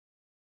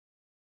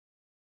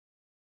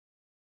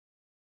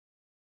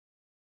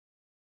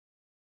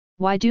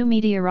Why do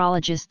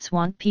meteorologists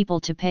want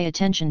people to pay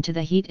attention to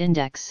the heat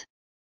index?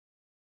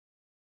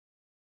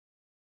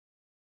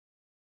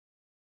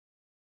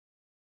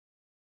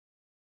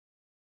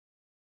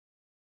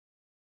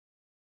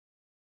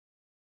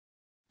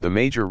 The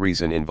major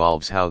reason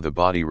involves how the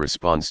body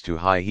responds to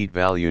high heat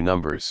value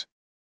numbers.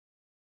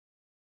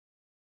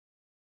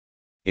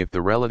 If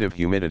the relative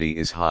humidity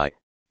is high,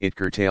 it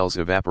curtails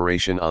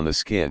evaporation on the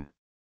skin,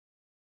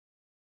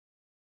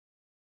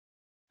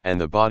 and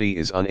the body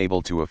is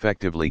unable to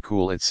effectively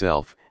cool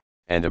itself,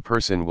 and a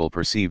person will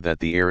perceive that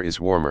the air is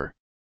warmer.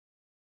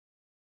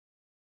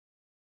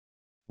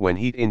 When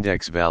heat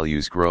index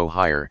values grow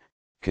higher,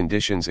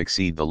 conditions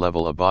exceed the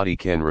level a body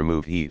can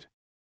remove heat,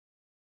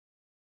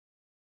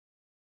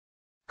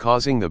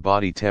 causing the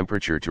body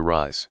temperature to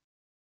rise.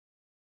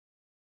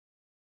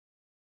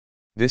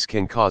 This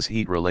can cause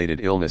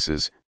heat-related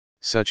illnesses,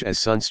 such as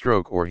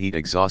sunstroke or heat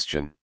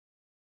exhaustion.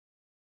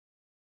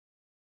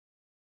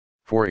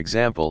 For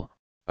example,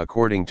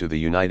 according to the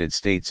United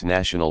States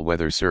National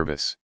Weather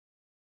Service,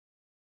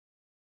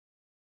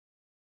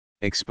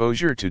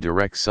 exposure to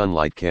direct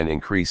sunlight can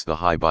increase the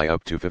high by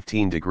up to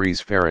 15 degrees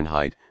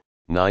Fahrenheit,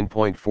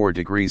 9.4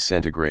 degrees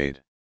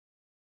centigrade.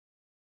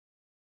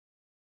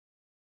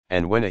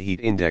 And when a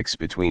heat index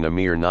between a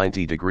mere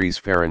 90 degrees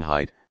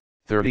Fahrenheit,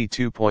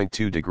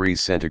 32.2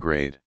 degrees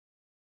centigrade,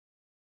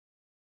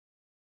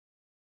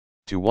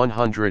 to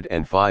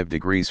 105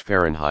 degrees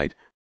Fahrenheit,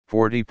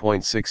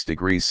 40.6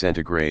 degrees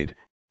centigrade,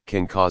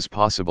 can cause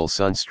possible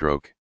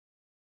sunstroke,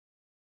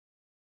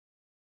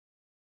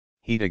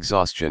 heat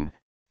exhaustion,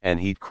 and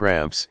heat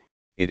cramps,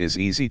 it is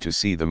easy to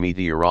see the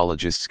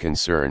meteorologist's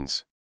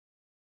concerns.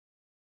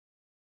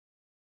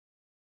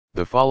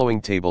 The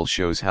following table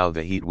shows how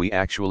the heat we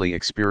actually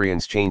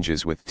experience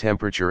changes with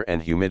temperature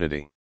and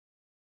humidity.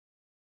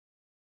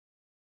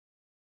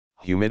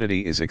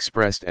 Humidity is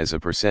expressed as a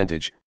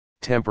percentage,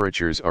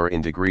 temperatures are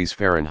in degrees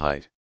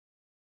Fahrenheit.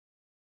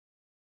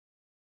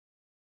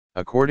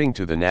 According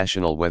to the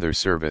National Weather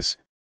Service,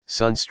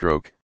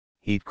 sunstroke,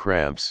 heat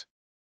cramps,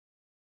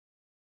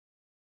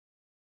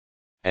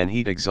 and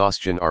heat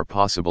exhaustion are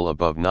possible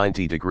above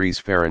 90 degrees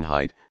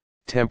Fahrenheit.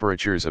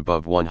 Temperatures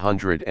above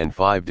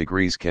 105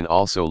 degrees can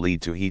also lead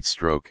to heat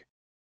stroke,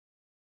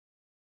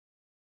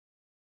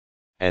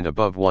 and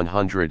above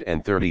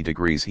 130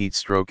 degrees heat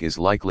stroke is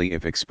likely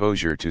if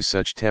exposure to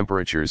such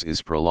temperatures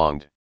is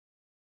prolonged.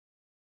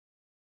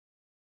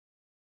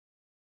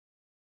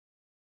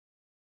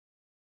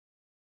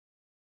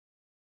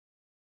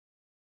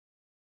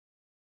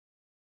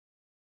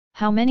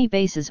 How many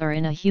bases are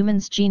in a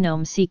human's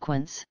genome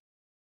sequence?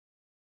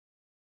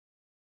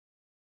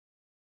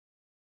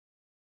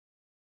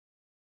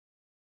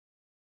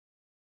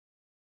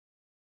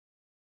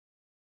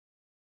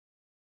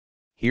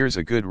 Here's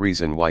a good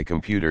reason why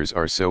computers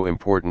are so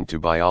important to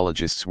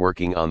biologists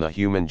working on the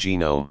human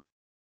genome.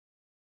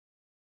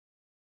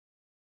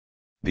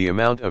 The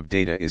amount of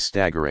data is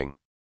staggering,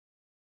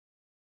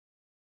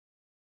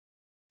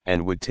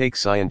 and would take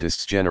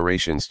scientists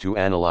generations to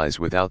analyze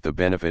without the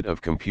benefit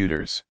of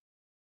computers.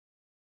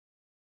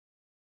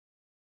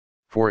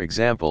 For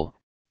example,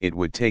 it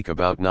would take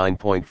about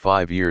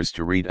 9.5 years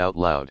to read out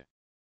loud,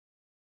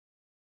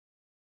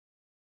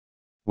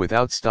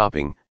 without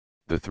stopping,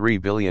 the 3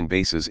 billion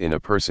bases in a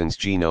person's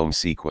genome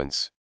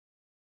sequence.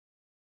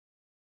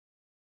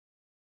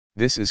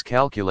 This is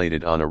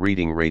calculated on a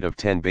reading rate of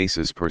 10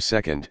 bases per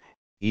second,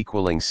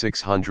 equaling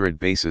 600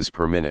 bases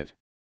per minute.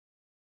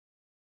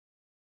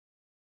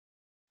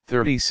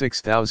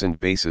 36,000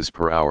 bases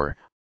per hour,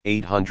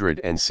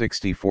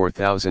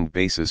 864,000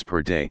 bases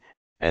per day,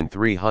 and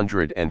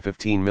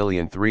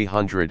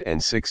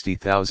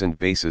 315,360,000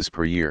 bases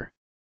per year.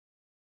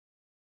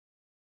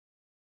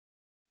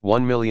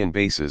 1 million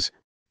bases,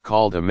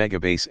 called a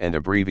megabase and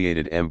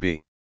abbreviated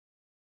MB,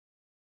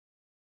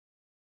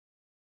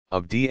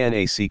 of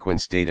DNA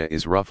sequence data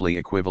is roughly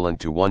equivalent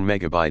to 1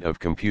 megabyte of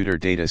computer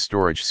data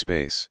storage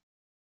space.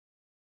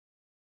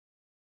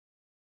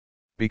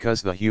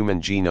 Because the human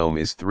genome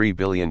is 3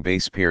 billion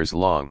base pairs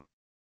long,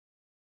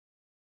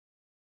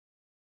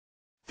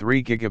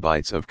 3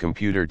 gigabytes of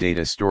computer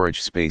data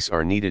storage space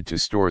are needed to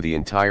store the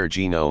entire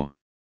genome.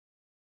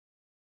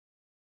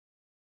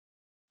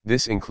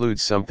 This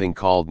includes something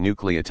called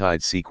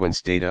nucleotide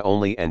sequence data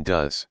only and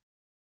does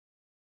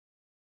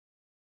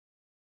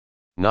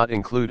not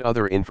include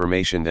other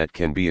information that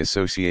can be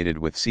associated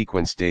with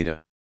sequence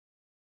data.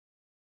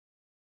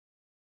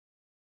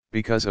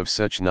 Because of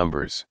such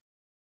numbers,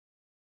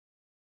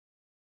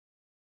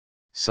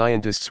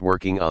 scientists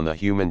working on the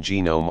human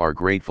genome are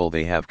grateful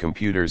they have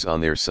computers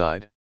on their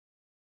side.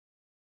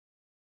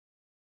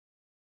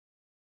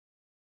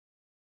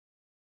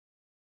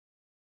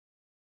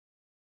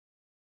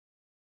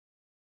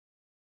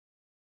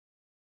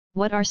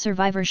 What are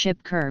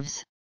survivorship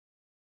curves?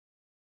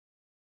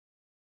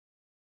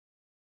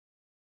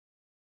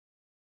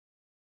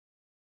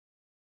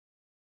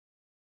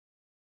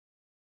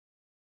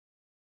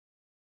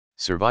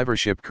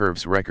 Survivorship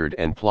curves record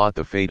and plot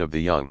the fate of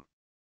the young.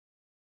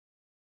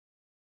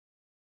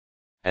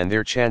 and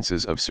their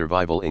chances of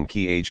survival in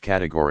key age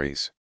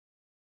categories.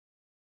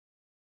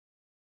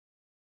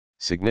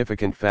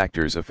 Significant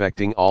factors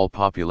affecting all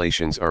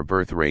populations are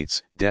birth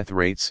rates, death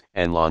rates,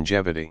 and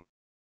longevity.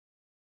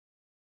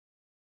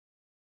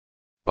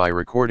 By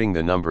recording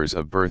the numbers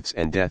of births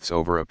and deaths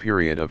over a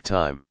period of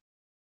time,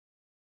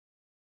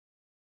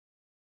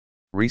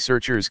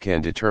 researchers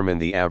can determine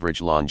the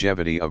average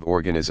longevity of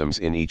organisms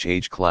in each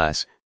age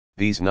class.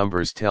 These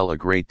numbers tell a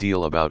great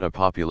deal about a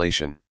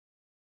population.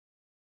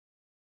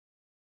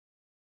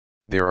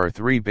 There are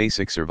three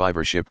basic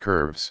survivorship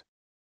curves.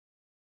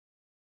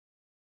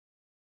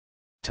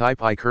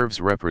 Type I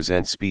curves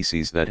represent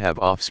species that have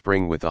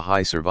offspring with a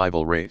high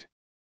survival rate,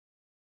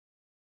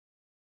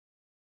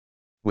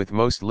 with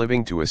most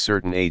living to a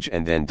certain age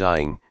and then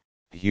dying.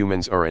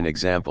 Humans are an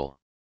example.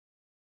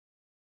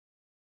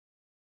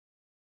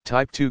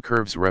 Type II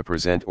curves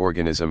represent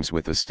organisms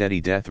with a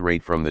steady death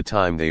rate from the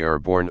time they are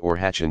born or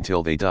hatch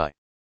until they die.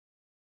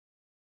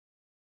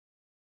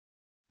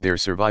 Their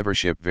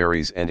survivorship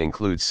varies and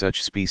includes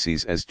such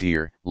species as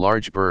deer,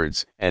 large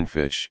birds, and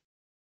fish.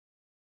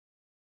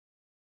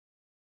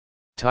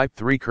 Type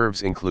III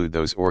curves include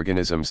those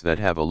organisms that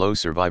have a low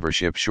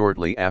survivorship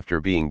shortly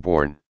after being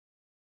born,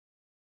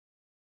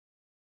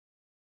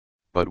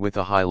 but with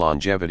a high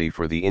longevity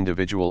for the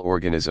individual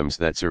organisms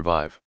that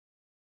survive.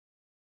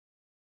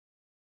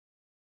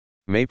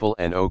 Maple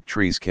and oak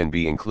trees can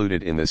be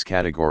included in this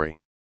category.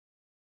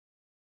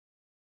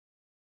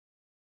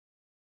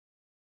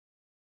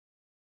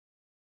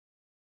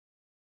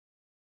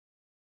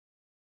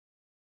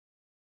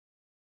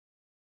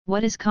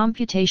 What is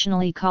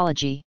computational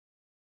ecology?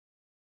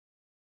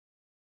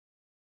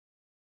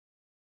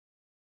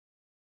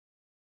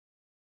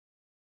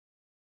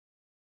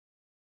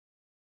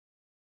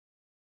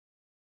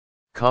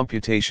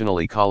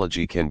 Computational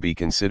ecology can be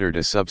considered a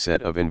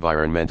subset of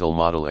environmental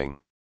modeling,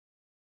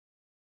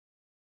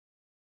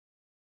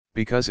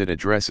 because it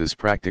addresses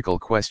practical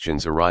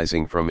questions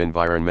arising from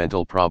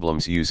environmental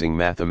problems using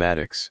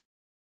mathematics.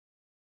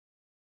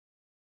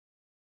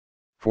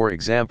 For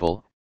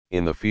example,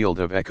 in the field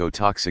of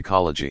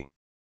ecotoxicology,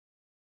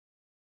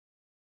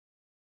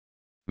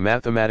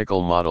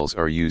 mathematical models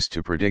are used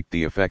to predict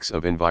the effects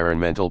of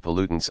environmental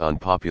pollutants on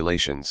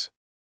populations.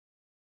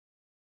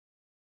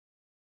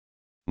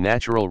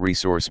 Natural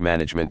resource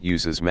management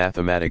uses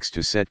mathematics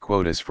to set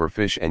quotas for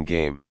fish and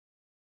game.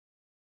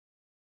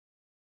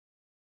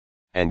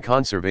 And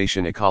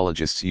conservation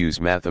ecologists use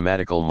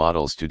mathematical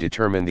models to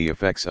determine the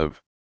effects of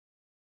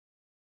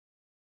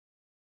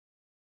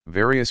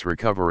various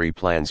recovery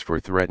plans for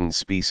threatened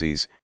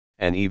species,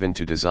 and even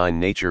to design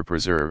nature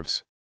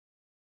preserves.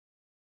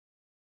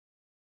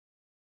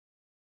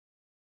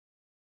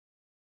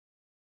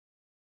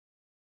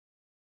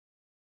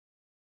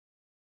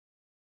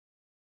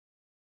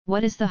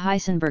 What is the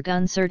Heisenberg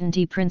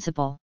uncertainty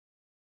principle?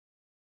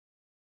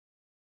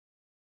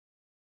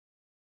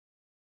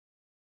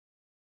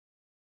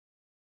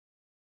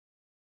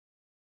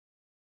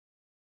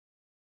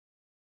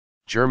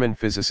 German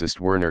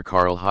physicist Werner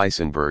Karl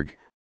Heisenberg,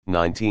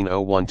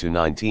 1901 to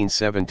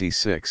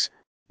 1976,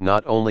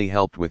 not only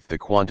helped with the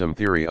quantum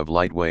theory of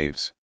light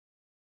waves,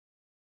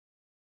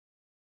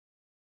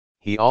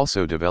 he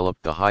also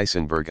developed the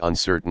Heisenberg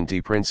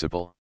uncertainty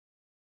principle.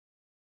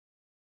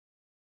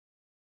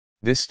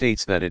 This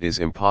states that it is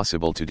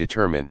impossible to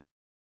determine,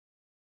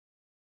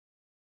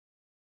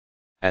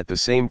 at the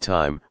same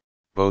time,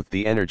 both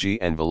the energy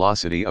and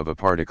velocity of a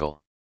particle.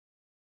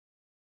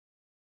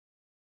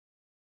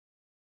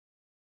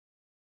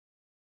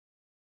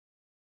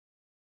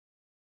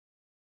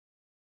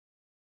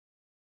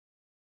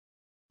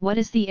 What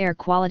is the air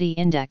quality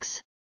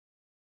index?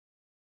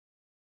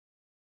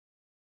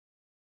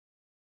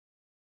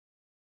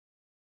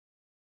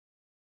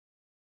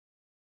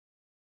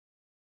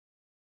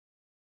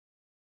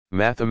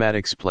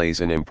 Mathematics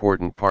plays an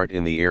important part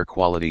in the air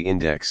quality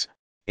index,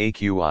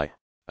 AQI,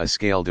 a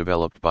scale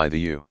developed by the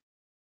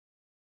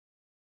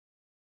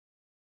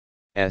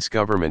U.S.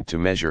 government to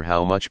measure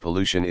how much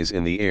pollution is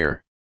in the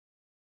air.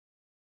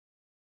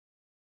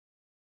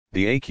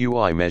 The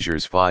AQI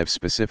measures 5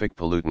 specific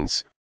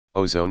pollutants: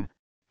 ozone,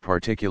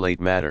 particulate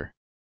matter,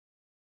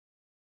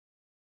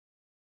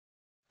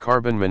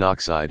 carbon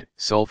monoxide,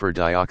 sulfur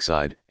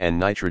dioxide, and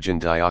nitrogen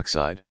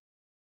dioxide.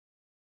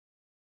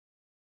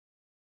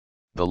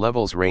 The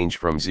levels range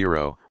from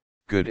 0,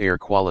 good air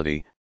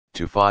quality,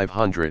 to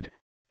 500,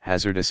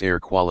 hazardous air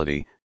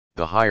quality.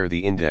 The higher the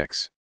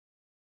index,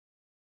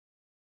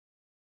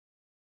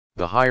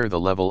 the higher the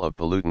level of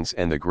pollutants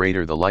and the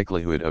greater the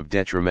likelihood of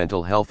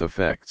detrimental health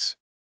effects.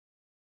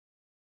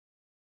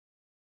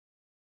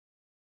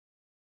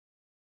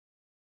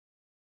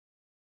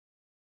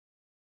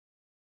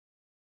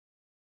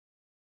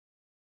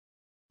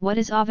 What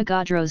is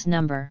Avogadro's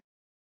number?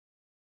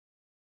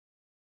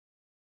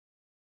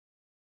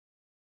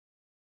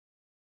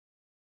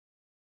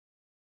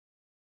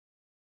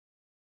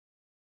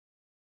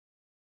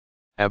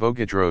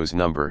 Avogadro's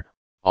number,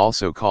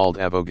 also called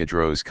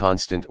Avogadro's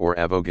constant or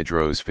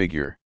Avogadro's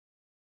figure,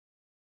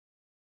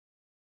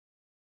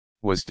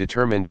 was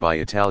determined by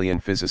Italian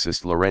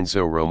physicist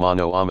Lorenzo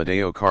Romano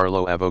Amadeo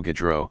Carlo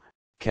Avogadro,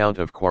 Count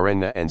of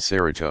Quarenna and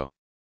Cerreto.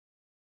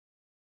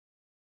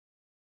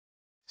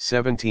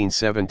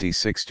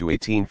 1776 to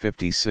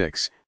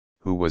 1856,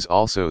 who was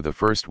also the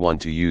first one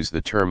to use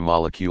the term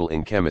molecule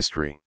in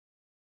chemistry.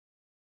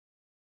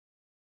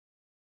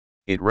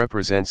 It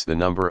represents the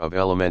number of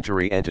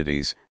elementary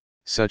entities,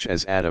 such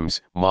as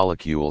atoms,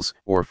 molecules,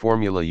 or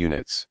formula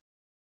units.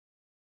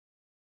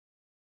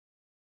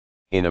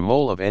 In a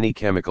mole of any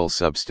chemical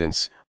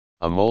substance,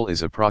 a mole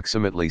is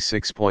approximately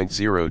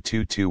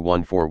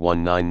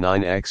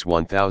 6.02214199 x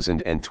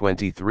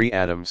 1023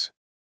 atoms.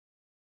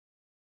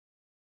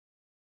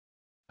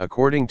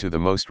 According to the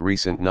most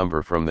recent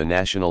number from the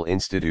National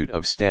Institute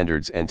of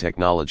Standards and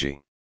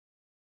Technology.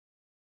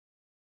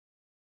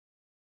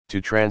 To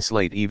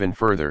translate even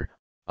further,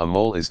 a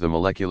mole is the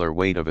molecular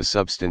weight of a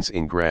substance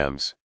in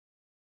grams.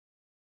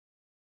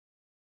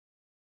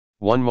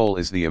 1 mole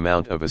is the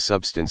amount of a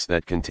substance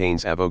that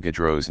contains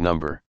Avogadro's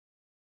number.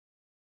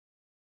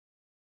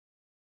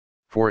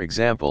 For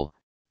example,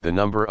 the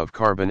number of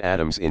carbon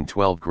atoms in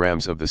 12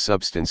 grams of the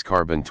substance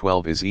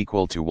carbon-12 is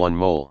equal to 1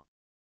 mole.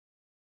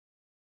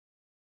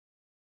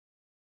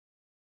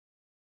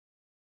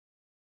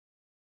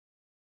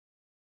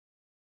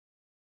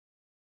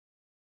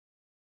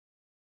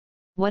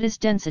 What is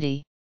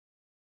density?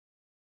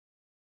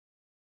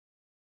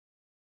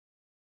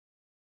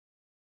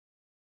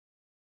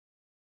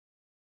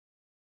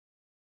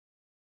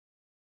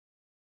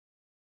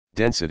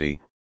 Density,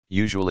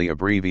 usually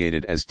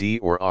abbreviated as D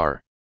or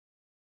R,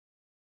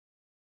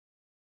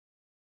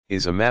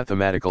 is a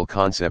mathematical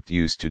concept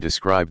used to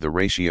describe the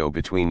ratio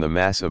between the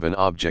mass of an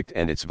object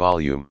and its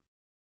volume.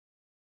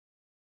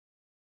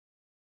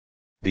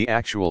 The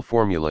actual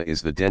formula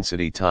is the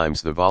density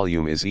times the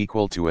volume is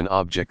equal to an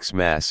object's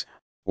mass,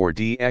 or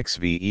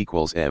dxv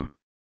equals m.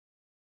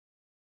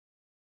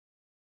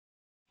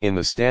 In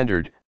the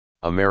standard,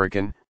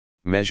 American,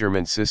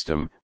 measurement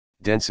system,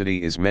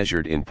 density is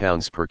measured in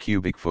pounds per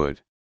cubic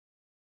foot.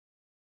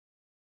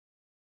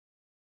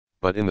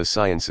 But in the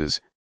sciences,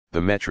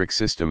 the metric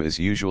system is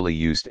usually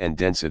used and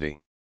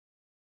density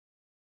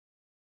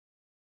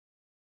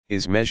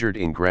is measured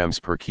in grams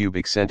per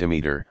cubic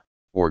centimeter,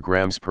 or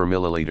grams per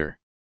milliliter.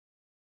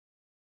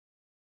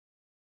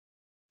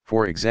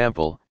 For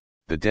example,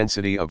 the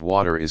density of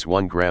water is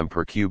 1 gram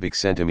per cubic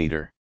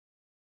centimeter.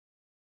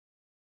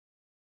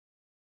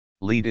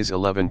 Lead is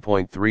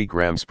 11.3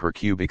 grams per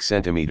cubic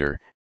centimeter,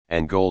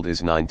 and gold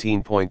is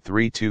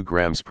 19.32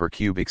 grams per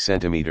cubic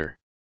centimeter.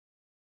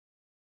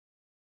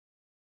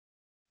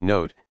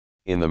 Note,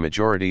 in the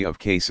majority of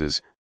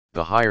cases,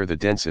 the higher the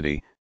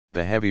density,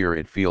 the heavier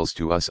it feels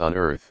to us on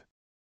Earth.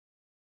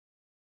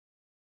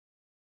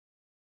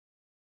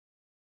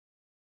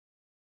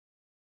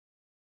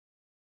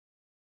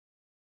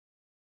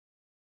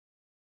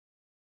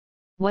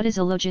 What is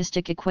a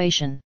logistic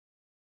equation?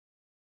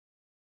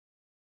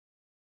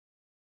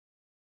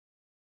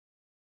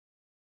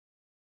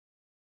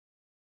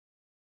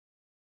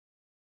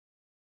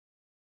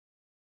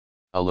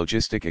 A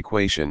logistic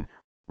equation,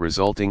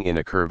 resulting in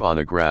a curve on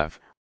a graph,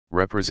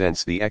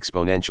 represents the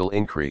exponential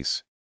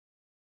increase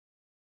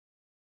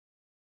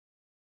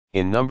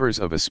in numbers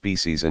of a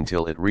species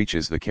until it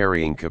reaches the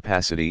carrying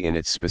capacity in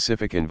its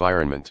specific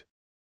environment.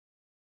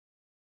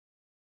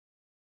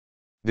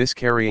 This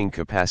carrying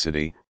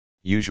capacity,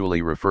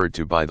 usually referred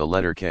to by the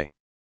letter K,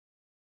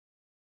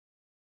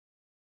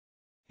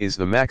 is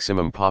the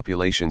maximum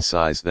population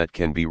size that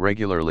can be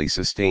regularly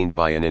sustained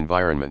by an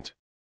environment.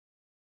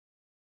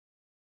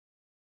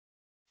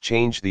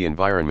 Change the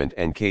environment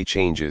and K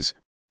changes,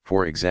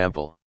 for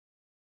example,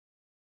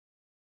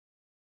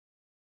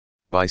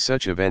 by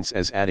such events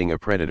as adding a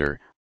predator,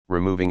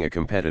 removing a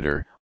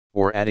competitor,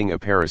 or adding a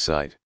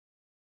parasite.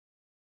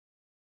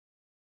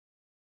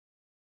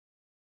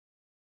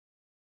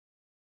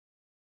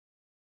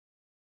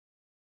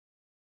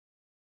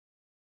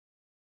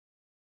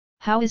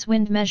 How is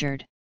wind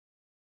measured?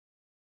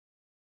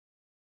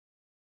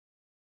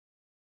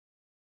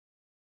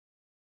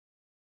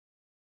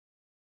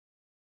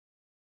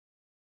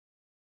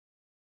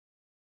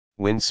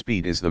 Wind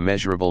speed is the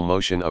measurable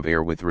motion of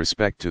air with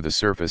respect to the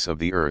surface of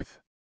the Earth.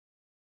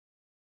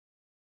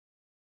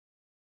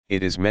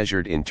 It is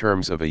measured in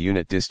terms of a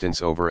unit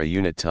distance over a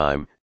unit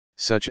time,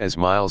 such as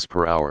miles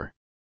per hour.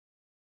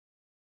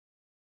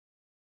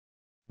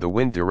 The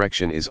wind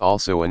direction is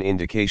also an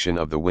indication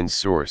of the wind's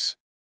source.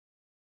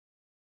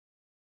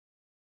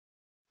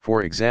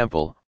 For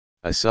example,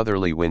 a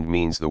southerly wind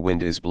means the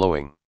wind is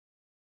blowing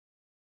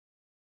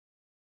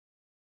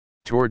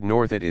toward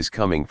north. It is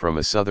coming from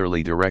a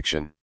southerly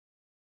direction.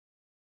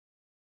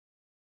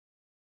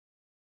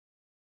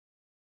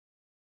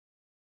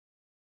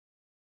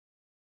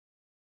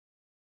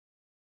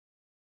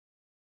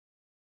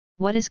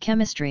 What is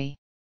chemistry?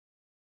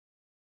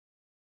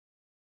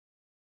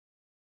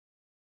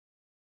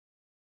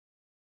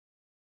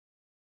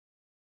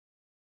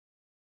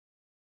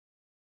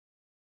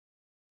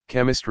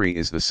 Chemistry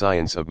is the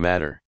science of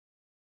matter.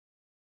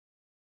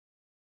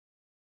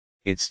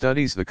 It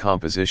studies the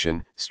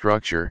composition,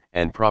 structure,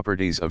 and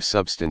properties of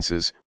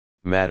substances,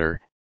 matter,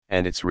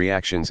 and its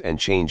reactions and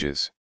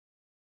changes.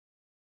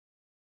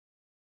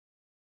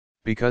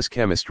 Because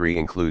chemistry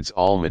includes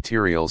all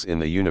materials in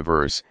the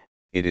universe,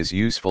 it is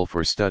useful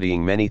for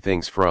studying many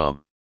things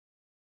from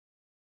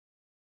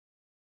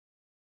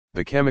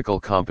the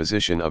chemical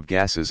composition of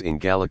gases in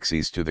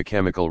galaxies to the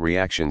chemical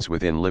reactions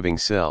within living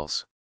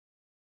cells.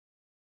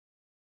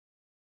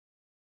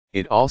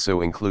 It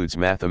also includes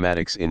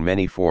mathematics in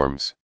many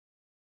forms,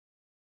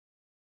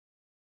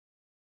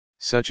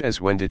 such as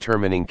when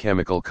determining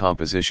chemical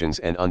compositions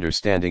and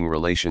understanding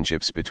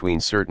relationships between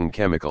certain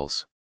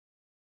chemicals.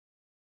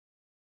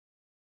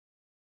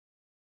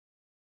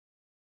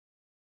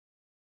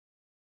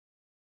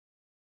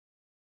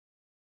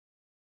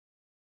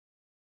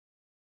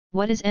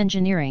 What is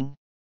engineering?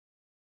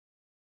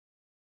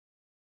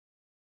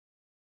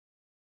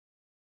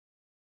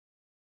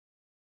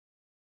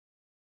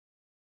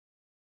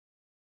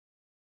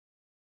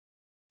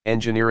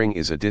 Engineering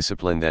is a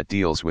discipline that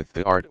deals with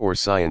the art or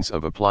science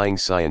of applying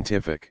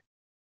scientific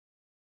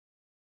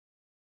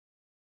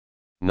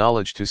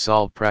knowledge to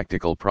solve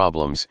practical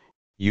problems,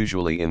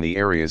 usually in the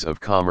areas of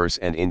commerce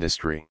and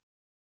industry.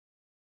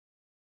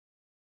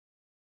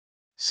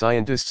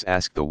 Scientists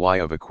ask the why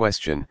of a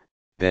question,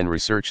 then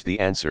research the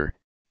answer.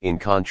 In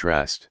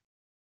contrast,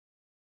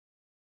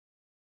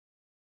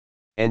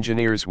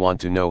 engineers want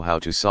to know how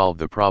to solve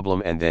the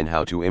problem and then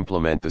how to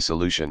implement the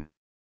solution.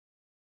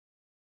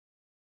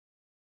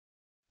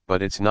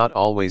 But it's not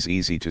always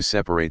easy to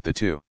separate the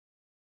two.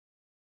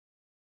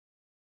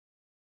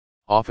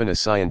 Often a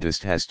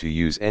scientist has to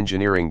use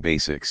engineering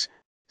basics,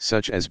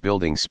 such as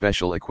building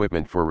special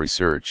equipment for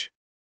research.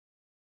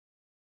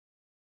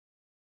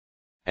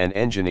 And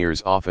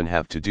engineers often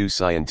have to do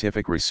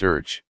scientific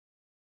research.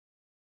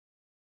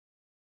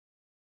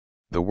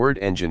 The word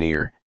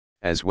engineer,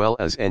 as well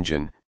as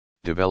engine,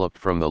 developed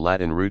from the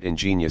Latin root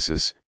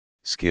ingenius,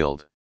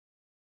 skilled.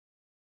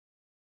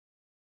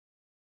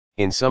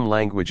 In some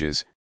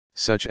languages,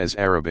 such as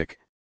Arabic,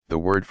 the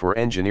word for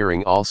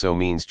engineering also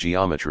means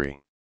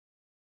geometry.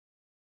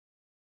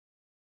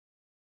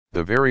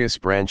 The various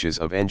branches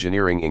of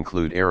engineering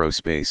include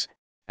aerospace,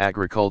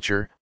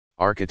 agriculture,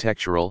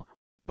 architectural,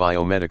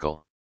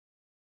 biomedical,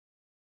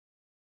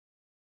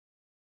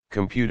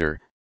 computer,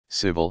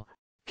 civil,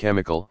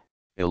 chemical,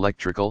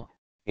 electrical,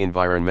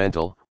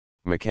 environmental,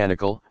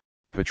 mechanical,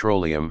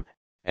 petroleum,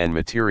 and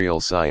material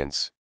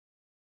science.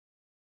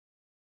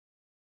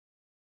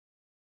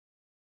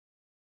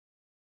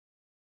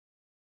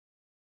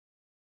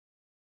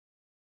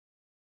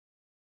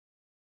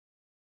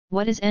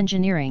 What is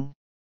engineering?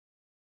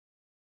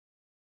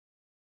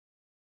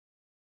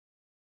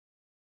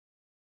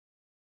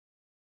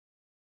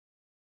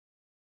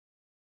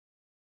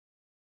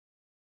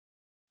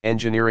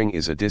 Engineering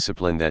is a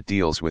discipline that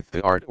deals with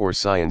the art or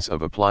science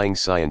of applying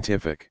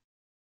scientific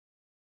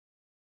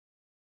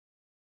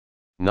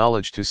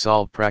knowledge to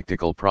solve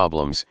practical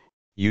problems,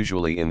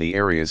 usually in the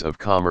areas of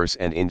commerce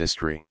and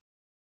industry.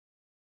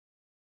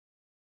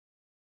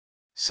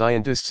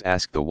 Scientists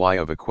ask the why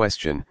of a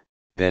question,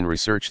 then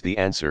research the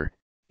answer.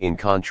 In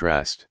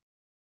contrast,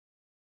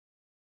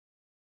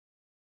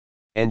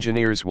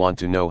 engineers want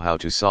to know how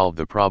to solve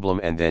the problem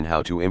and then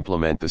how to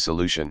implement the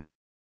solution.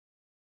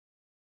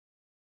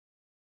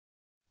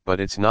 But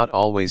it's not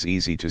always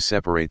easy to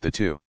separate the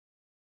two.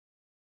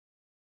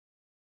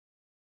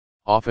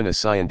 Often a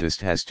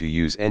scientist has to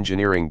use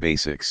engineering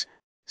basics,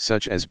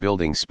 such as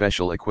building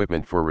special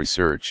equipment for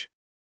research.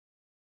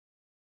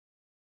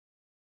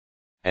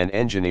 And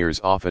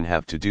engineers often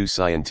have to do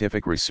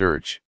scientific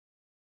research.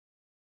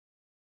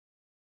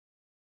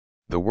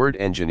 The word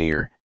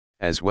engineer,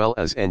 as well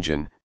as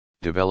engine,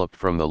 developed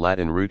from the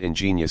Latin root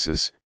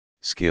ingenius,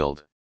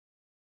 skilled.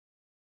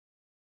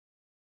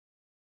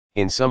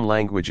 In some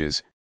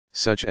languages,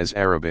 such as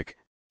Arabic,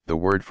 the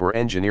word for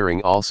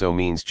engineering also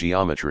means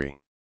geometry.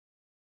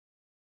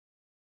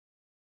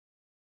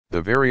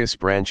 The various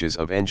branches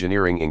of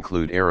engineering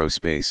include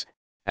aerospace,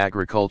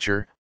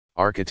 agriculture,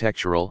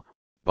 architectural,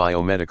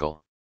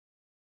 biomedical,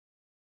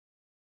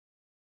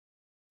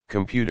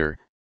 computer,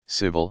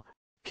 civil,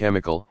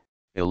 chemical,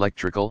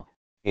 electrical,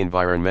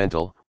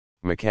 environmental,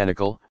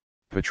 mechanical,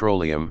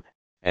 petroleum,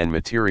 and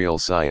material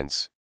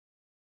science.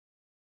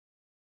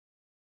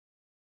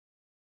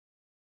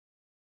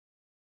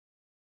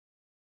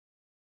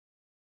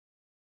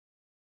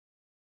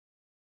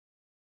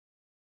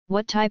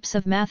 What types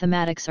of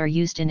mathematics are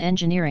used in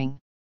engineering?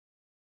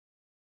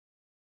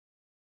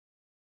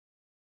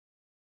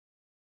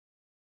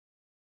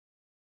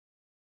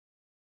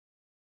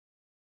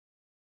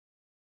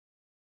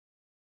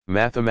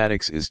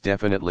 Mathematics is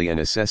definitely a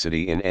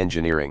necessity in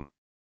engineering,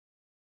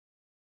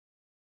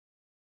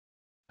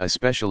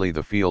 especially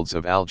the fields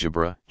of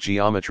algebra,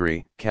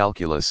 geometry,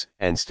 calculus,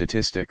 and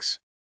statistics.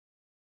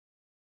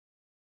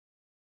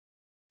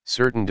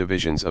 Certain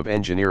divisions of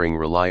engineering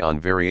rely on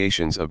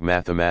variations of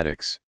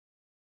mathematics,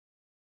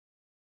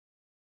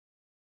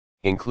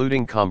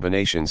 including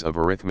combinations of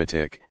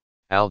arithmetic,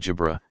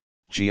 algebra,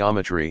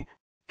 geometry,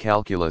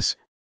 calculus,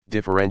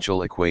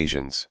 differential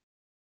equations,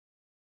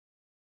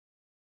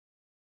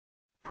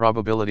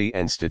 probability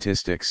and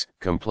statistics,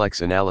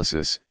 complex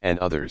analysis, and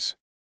others.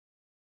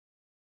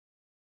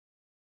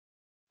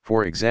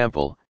 For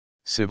example,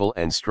 civil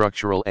and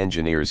structural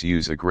engineers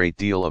use a great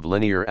deal of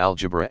linear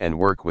algebra and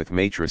work with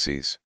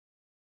matrices.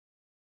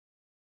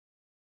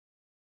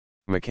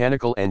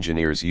 Mechanical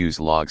engineers use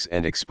logs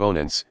and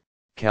exponents,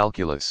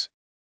 calculus,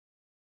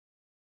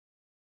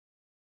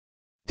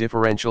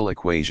 differential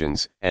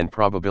equations, and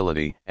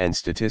probability and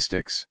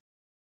statistics.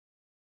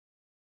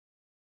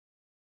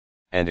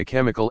 And a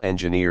chemical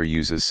engineer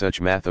uses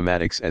such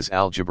mathematics as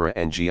algebra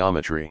and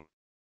geometry.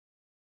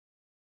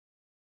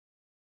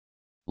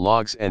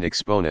 Logs and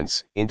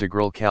exponents,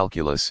 integral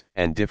calculus,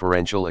 and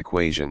differential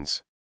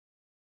equations.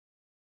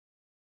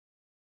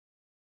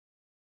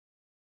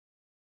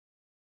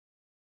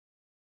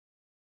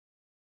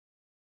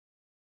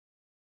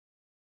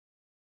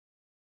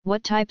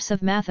 What types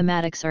of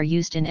mathematics are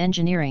used in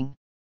engineering?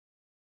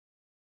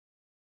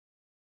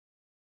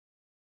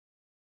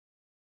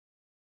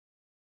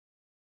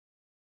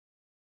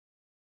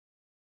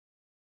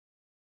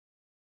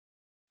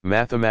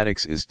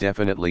 Mathematics is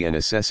definitely a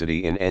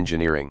necessity in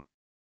engineering.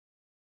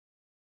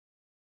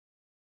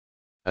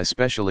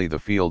 Especially the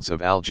fields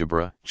of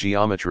algebra,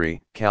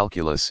 geometry,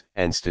 calculus,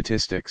 and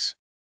statistics.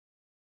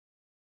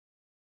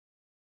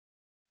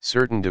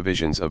 Certain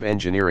divisions of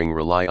engineering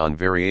rely on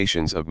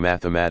variations of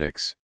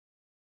mathematics,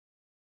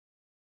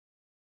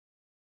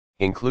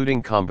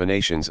 including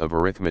combinations of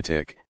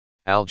arithmetic,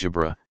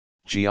 algebra,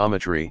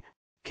 geometry,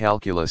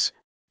 calculus,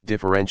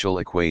 differential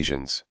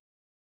equations,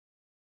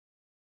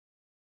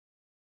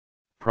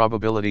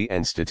 probability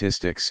and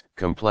statistics,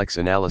 complex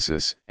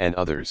analysis, and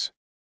others.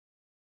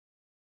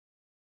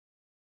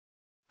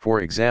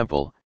 For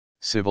example,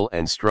 civil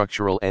and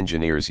structural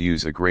engineers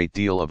use a great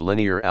deal of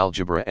linear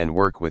algebra and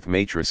work with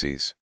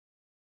matrices.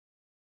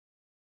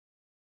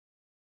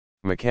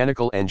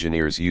 Mechanical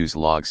engineers use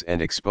logs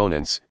and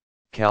exponents,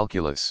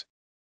 calculus,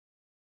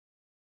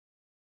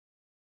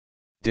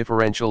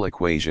 differential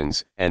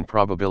equations, and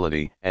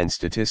probability and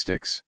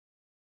statistics.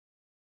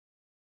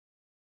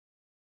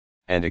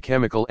 And a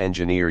chemical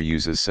engineer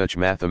uses such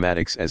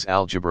mathematics as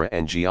algebra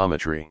and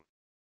geometry.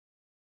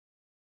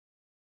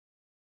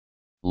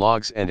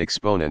 Logs and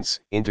exponents,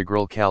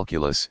 integral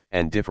calculus,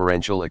 and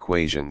differential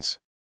equations.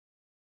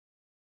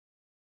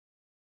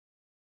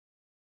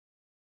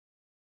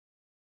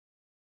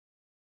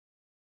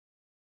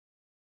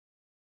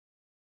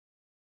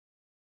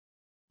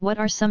 What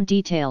are some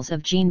details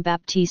of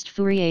Jean-Baptiste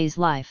Fourier's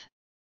life?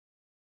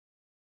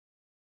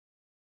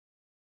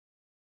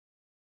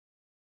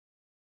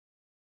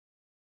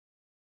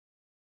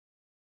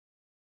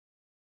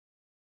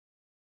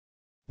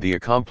 The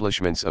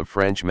accomplishments of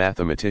French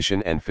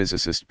mathematician and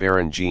physicist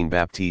Baron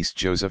Jean-Baptiste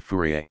Joseph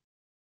Fourier.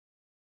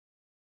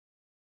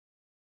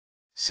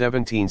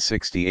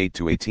 1768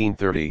 to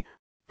 1830,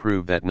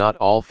 prove that not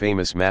all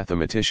famous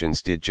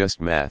mathematicians did just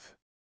math.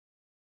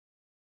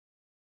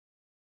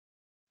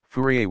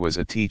 Fourier was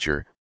a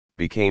teacher,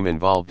 became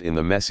involved in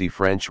the messy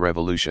French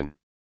Revolution,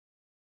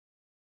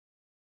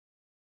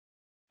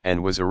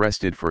 and was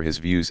arrested for his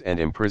views and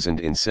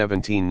imprisoned in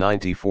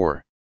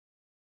 1794.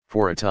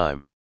 For a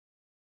time,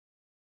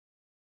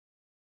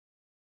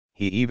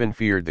 he even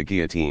feared the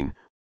guillotine,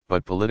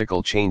 but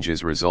political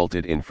changes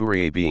resulted in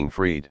Fourier being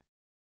freed.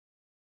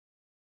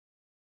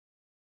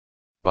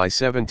 By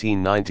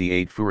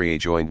 1798 Fourier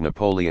joined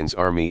Napoleon's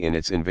army in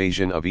its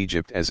invasion of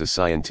Egypt as a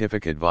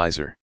scientific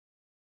advisor.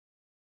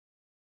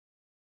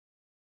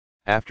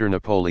 After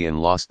Napoleon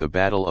lost the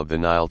Battle of the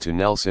Nile to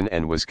Nelson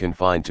and was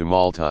confined to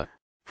Malta,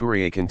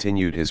 Fourier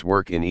continued his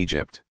work in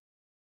Egypt,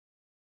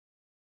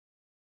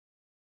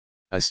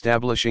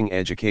 establishing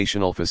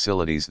educational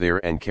facilities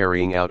there and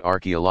carrying out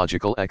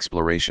archaeological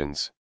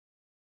explorations.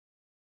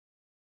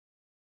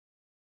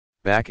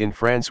 Back in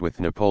France with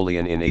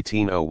Napoleon in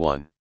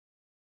 1801,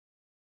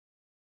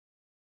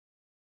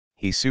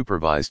 he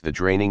supervised the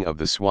draining of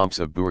the swamps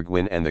of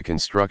Bourgoin and the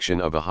construction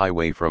of a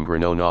highway from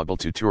Grenoble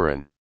to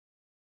Turin.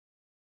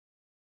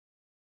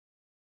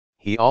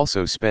 He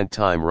also spent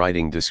time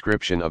writing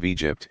Description of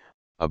Egypt,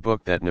 a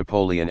book that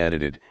Napoleon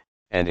edited,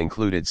 and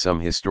included some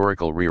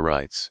historical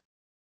rewrites.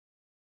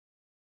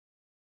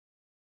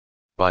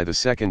 By the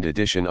second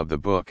edition of the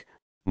book,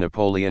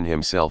 Napoleon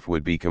himself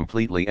would be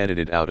completely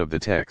edited out of the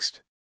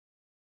text.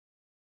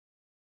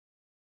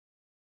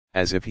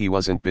 As if he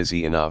wasn't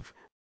busy enough,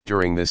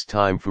 during this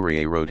time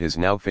Fourier wrote his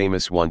now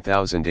famous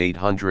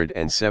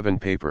 1807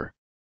 paper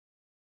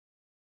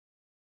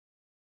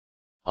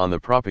on the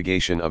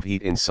propagation of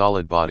heat in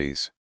solid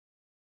bodies,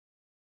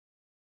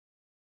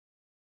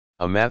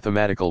 a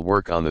mathematical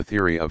work on the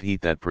theory of heat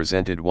that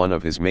presented one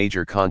of his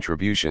major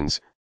contributions,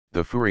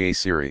 the Fourier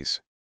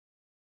series.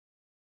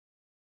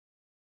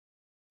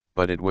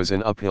 But it was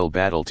an uphill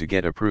battle to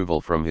get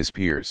approval from his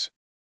peers.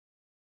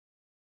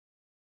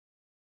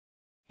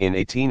 In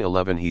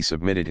 1811 he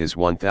submitted his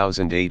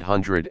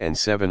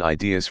 1807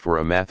 ideas for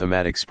a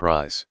mathematics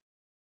prize.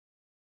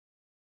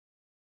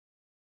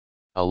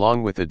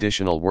 along with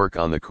additional work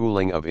on the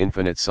cooling of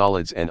infinite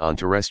solids and on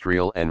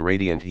terrestrial and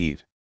radiant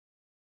heat.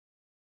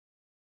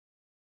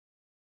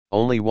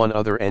 Only one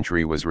other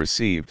entry was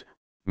received,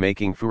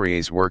 making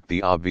Fourier's work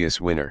the obvious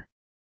winner.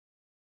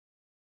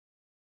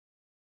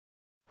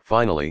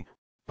 Finally,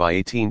 by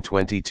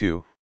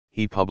 1822,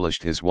 he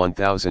published his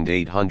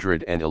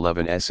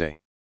 1811 essay,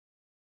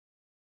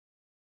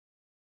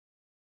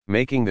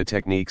 making the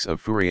techniques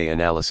of Fourier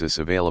analysis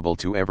available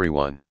to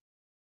everyone.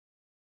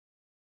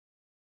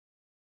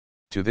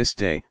 To this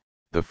day,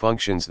 the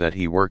functions that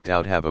he worked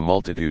out have a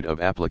multitude of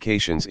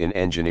applications in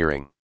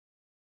engineering,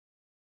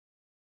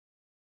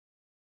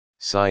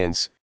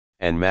 science,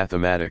 and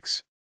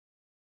mathematics.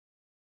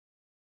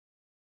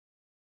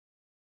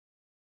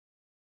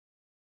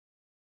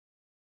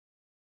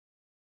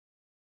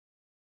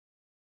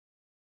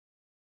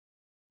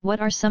 What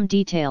are some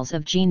details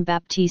of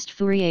Jean-Baptiste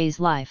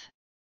Fourier's life?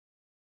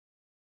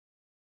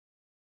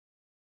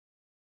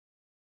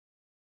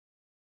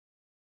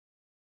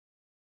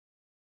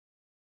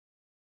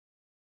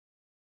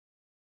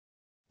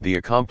 The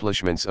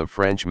accomplishments of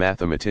French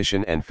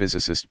mathematician and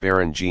physicist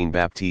Baron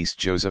Jean-Baptiste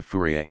Joseph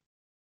Fourier.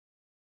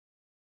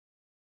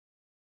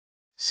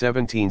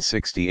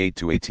 1768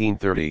 to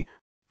 1830,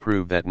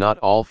 prove that not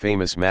all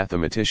famous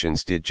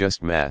mathematicians did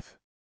just math.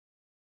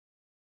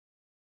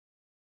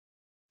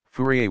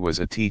 Fourier was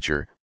a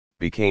teacher,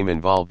 became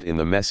involved in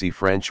the messy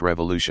French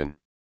Revolution,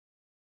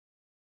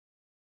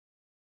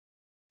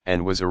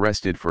 and was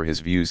arrested for his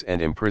views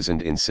and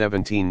imprisoned in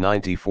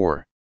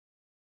 1794.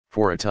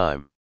 For a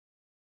time,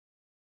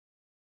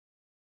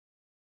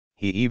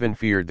 he even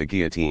feared the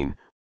guillotine,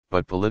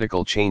 but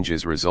political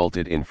changes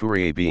resulted in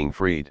Fourier being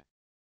freed.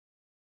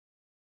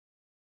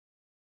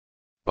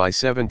 By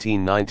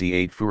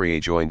 1798 Fourier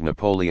joined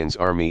Napoleon's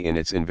army in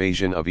its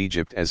invasion of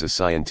Egypt as a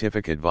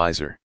scientific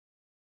advisor.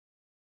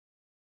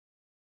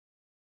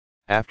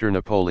 After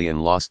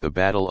Napoleon lost the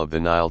Battle of the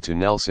Nile to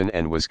Nelson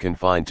and was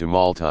confined to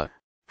Malta,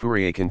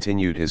 Fourier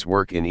continued his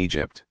work in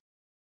Egypt,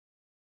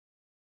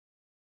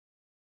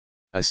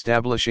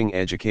 establishing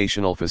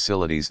educational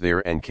facilities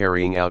there and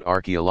carrying out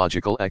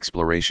archaeological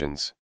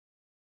explorations.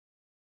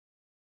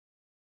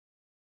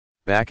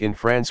 Back in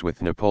France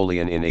with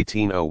Napoleon in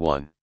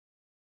 1801,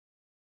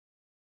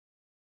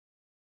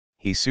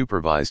 he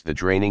supervised the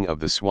draining of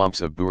the swamps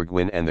of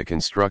Bourgoin and the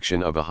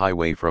construction of a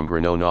highway from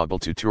Grenoble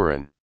to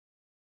Turin.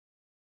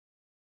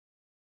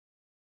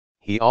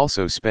 He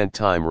also spent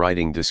time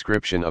writing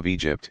Description of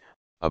Egypt,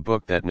 a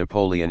book that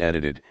Napoleon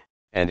edited,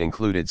 and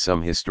included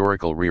some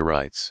historical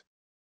rewrites.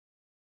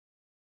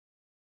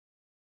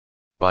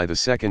 By the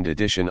second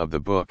edition of the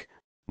book,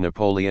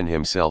 Napoleon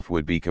himself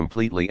would be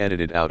completely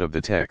edited out of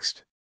the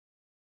text.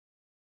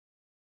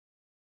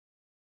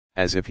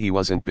 As if he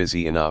wasn't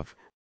busy enough,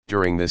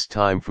 during this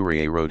time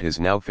Fourier wrote his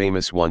now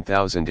famous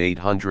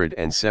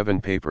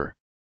 1807 paper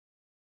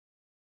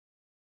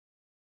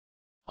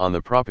on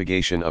the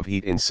propagation of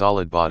heat in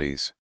solid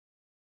bodies,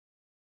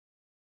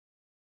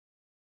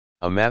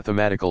 a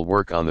mathematical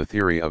work on the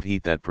theory of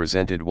heat that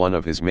presented one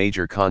of his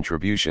major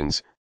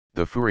contributions,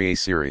 the Fourier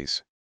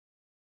series.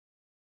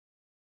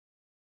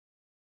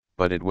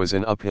 But it was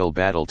an uphill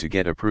battle to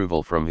get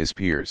approval from his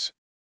peers.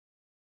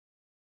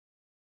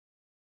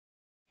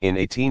 In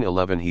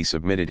 1811 he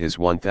submitted his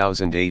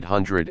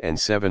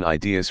 1807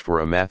 ideas for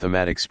a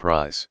mathematics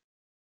prize,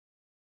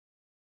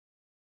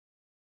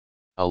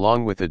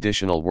 along with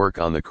additional work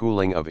on the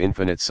cooling of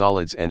infinite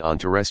solids and on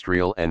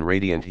terrestrial and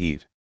radiant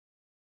heat.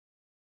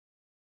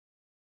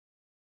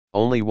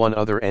 Only one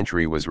other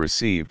entry was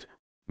received,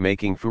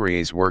 making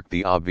Fourier's work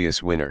the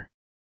obvious winner.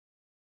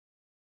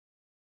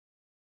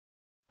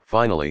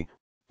 Finally,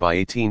 by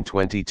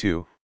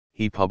 1822,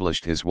 he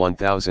published his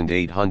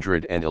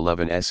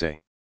 1811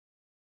 essay,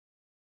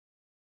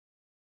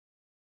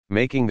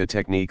 making the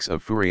techniques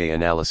of Fourier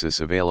analysis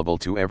available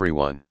to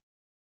everyone.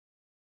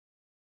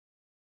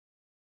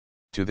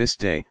 To this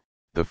day,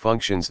 the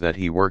functions that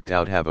he worked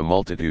out have a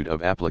multitude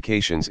of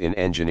applications in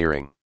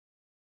engineering,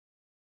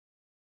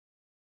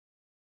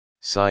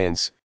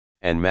 science,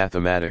 and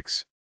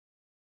mathematics.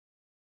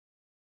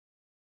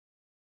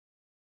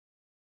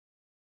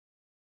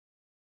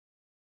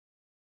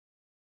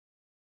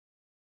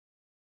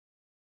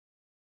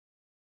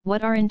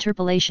 What are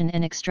interpolation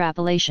and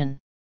extrapolation?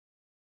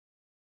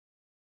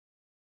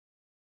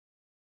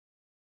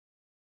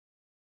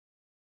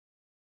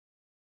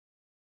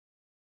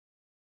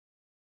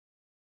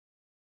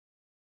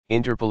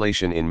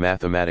 Interpolation in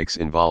mathematics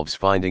involves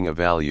finding a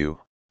value,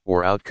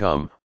 or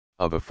outcome,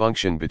 of a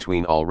function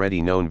between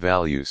already known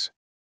values.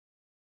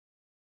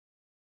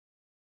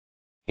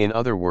 In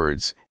other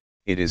words,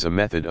 it is a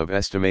method of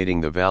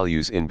estimating the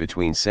values in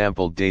between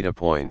sampled data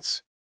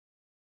points.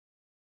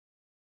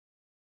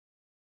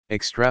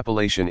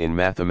 Extrapolation in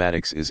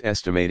mathematics is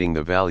estimating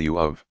the value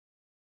of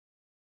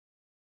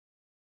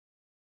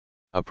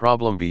a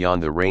problem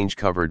beyond the range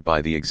covered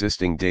by the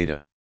existing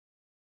data.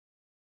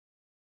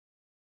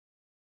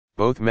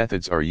 Both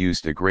methods are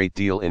used a great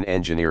deal in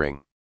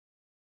engineering.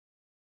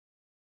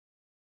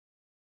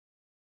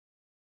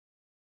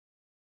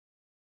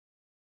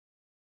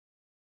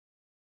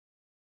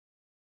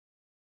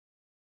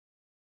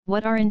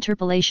 What are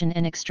interpolation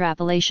and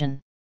extrapolation?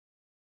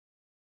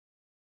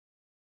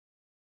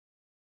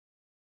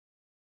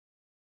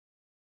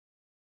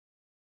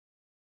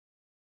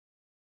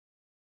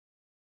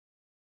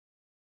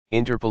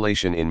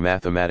 Interpolation in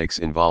mathematics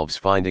involves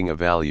finding a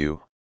value,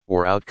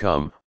 or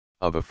outcome,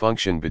 of a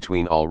function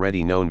between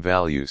already known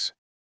values.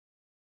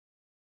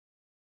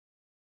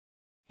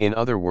 In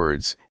other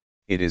words,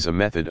 it is a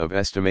method of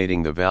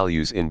estimating the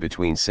values in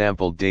between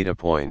sampled data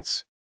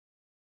points.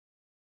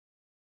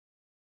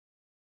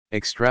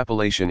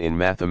 Extrapolation in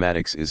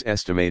mathematics is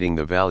estimating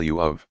the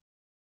value of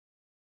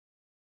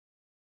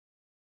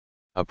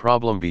a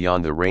problem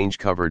beyond the range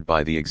covered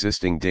by the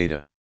existing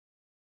data.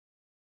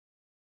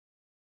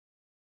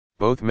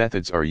 Both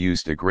methods are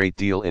used a great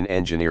deal in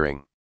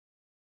engineering.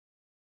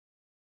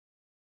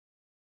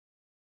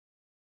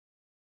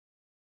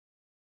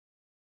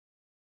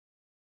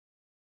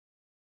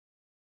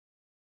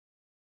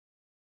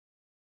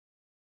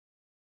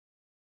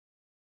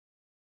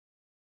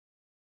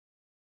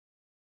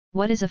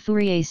 What is a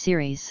Fourier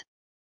series?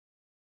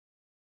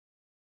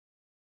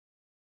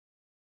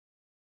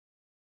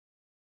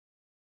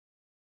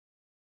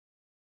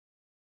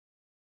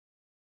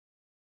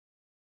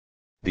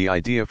 The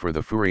idea for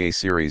the Fourier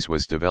series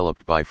was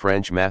developed by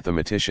French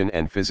mathematician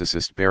and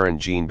physicist Baron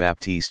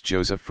Jean-Baptiste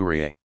Joseph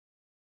Fourier.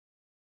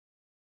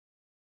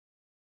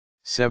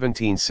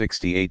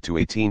 1768 to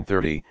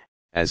 1830,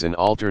 as an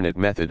alternate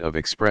method of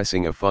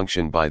expressing a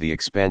function by the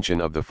expansion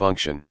of the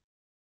function.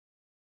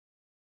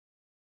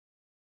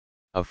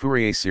 A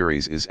Fourier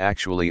series is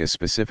actually a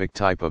specific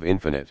type of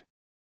infinite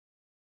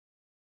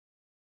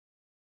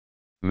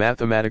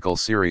mathematical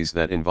series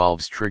that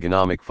involves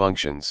trigonomic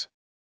functions.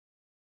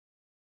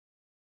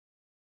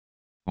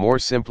 More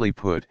simply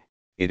put,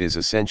 it is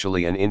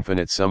essentially an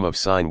infinite sum of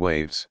sine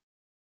waves.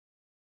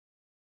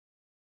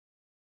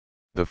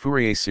 The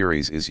Fourier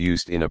series is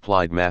used in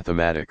applied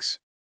mathematics.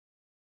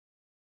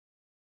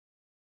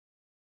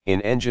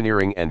 In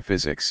engineering and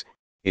physics,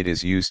 it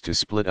is used to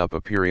split up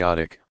a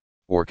periodic,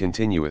 or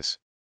continuous,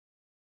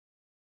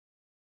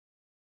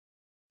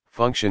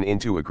 function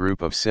into a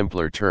group of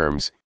simpler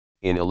terms.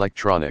 In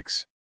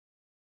electronics,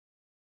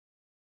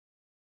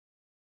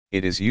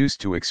 it is used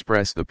to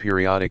express the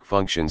periodic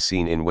function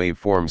seen in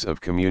waveforms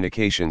of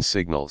communication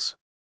signals.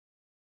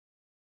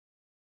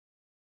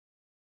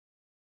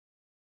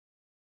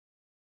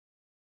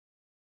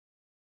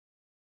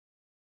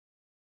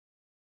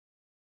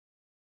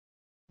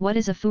 What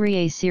is a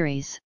Fourier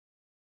series?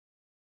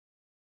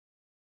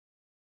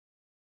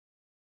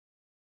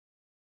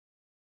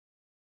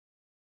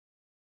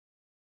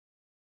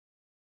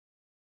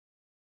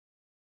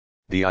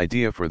 The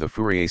idea for the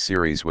Fourier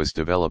series was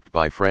developed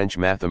by French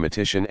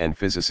mathematician and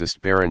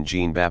physicist Baron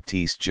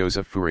Jean-Baptiste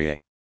Joseph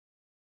Fourier.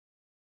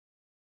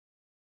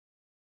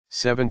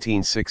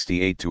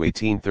 1768 to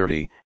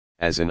 1830,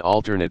 as an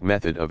alternate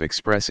method of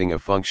expressing a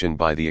function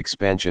by the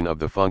expansion of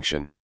the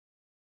function.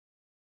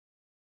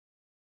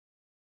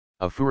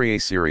 A Fourier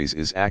series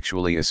is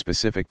actually a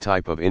specific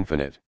type of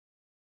infinite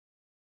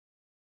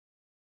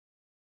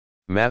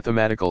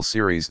mathematical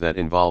series that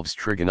involves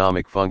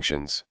trigonomic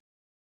functions.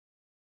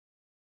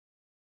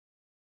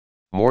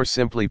 More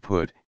simply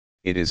put,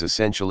 it is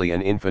essentially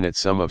an infinite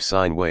sum of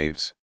sine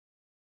waves.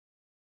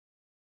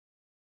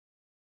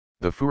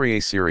 The Fourier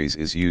series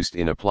is used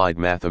in applied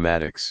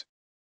mathematics.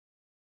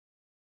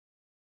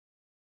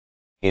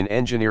 In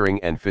engineering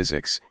and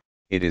physics,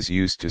 it is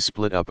used to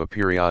split up a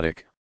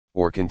periodic,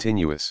 or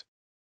continuous,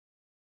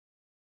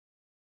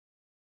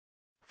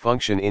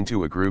 function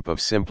into a group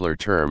of simpler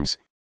terms.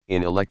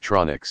 In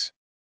electronics,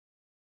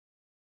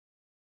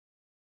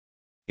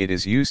 it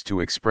is used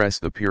to express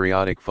the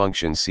periodic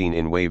function seen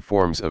in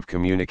waveforms of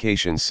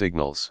communication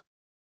signals.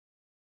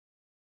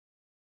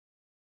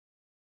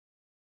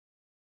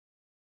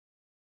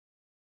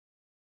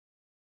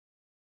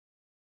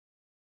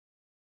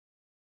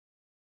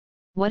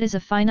 What is a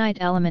finite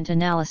element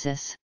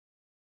analysis?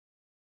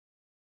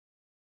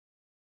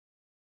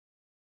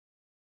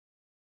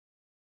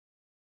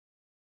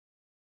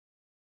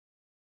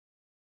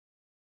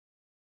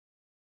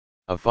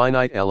 A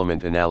finite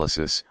element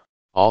analysis,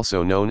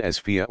 also known as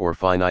FEA or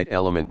finite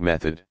element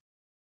method,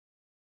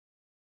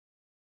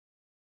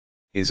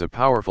 is a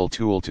powerful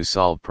tool to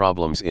solve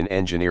problems in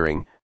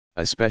engineering,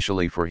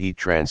 especially for heat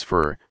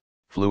transfer,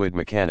 fluid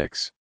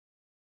mechanics,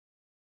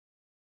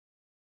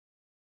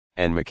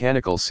 and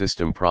mechanical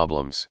system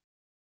problems.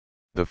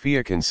 The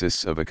FEA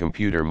consists of a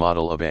computer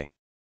model of a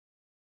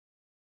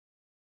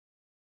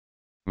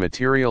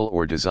material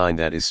or design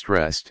that is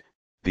stressed.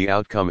 The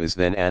outcome is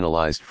then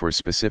analyzed for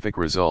specific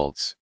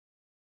results.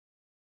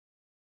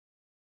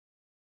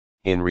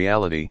 In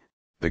reality,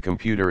 the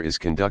computer is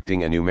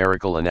conducting a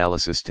numerical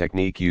analysis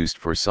technique used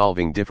for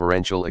solving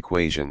differential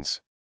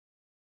equations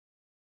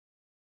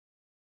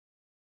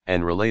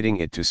and relating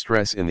it to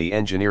stress in the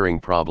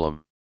engineering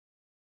problem.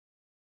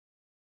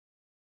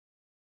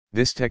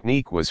 This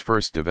technique was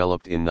first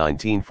developed in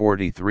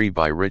 1943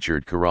 by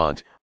Richard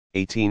Courant,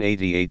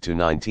 1888 to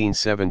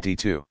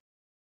 1972.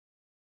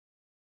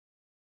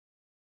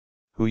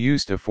 who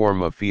used a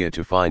form of FIA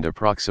to find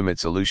approximate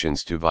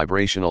solutions to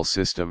vibrational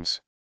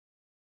systems.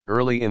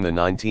 Early in the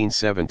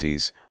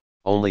 1970s,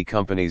 only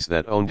companies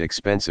that owned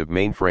expensive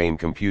mainframe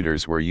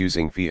computers were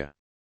using FIA,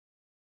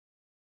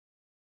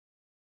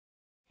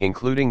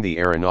 including the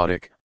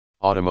aeronautic,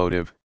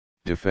 automotive,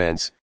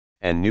 defense,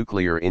 and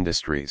nuclear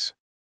industries.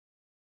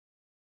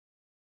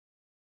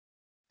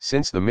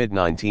 Since the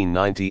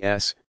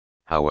mid-1990s,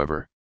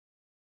 however,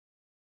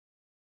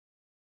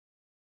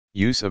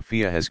 use of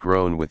FIA has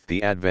grown with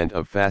the advent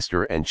of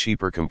faster and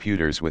cheaper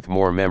computers with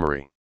more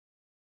memory.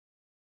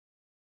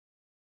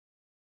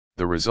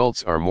 The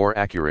results are more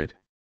accurate,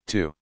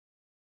 too,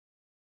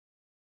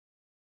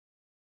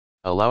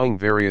 allowing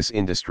various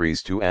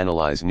industries to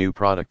analyze new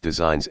product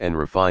designs and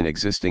refine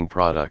existing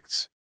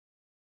products.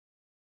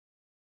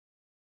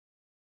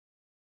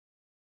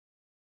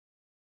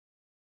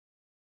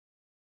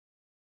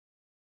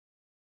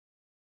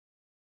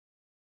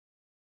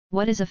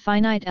 What is a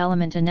finite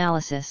element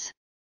analysis?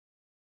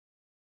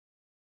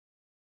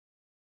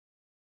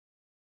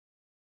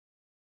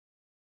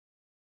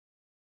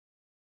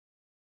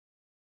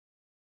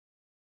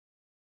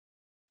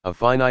 A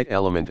finite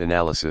element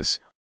analysis,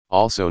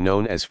 also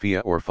known as FIA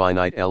or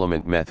finite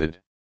element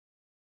method,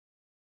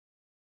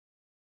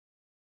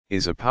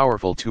 is a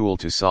powerful tool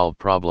to solve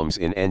problems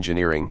in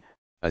engineering,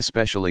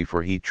 especially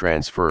for heat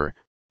transfer,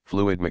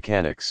 fluid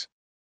mechanics,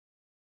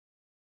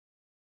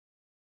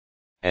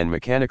 and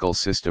mechanical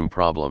system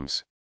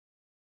problems.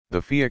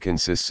 The FIA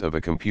consists of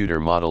a computer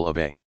model of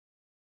a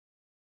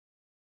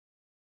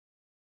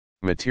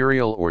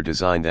material or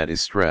design that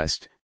is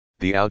stressed.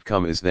 The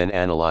outcome is then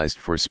analyzed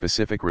for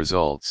specific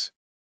results.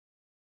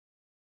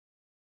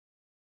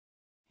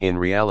 In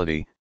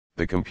reality,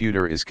 the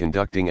computer is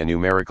conducting a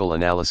numerical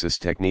analysis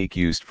technique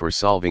used for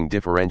solving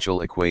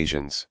differential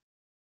equations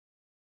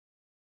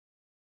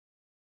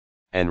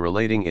and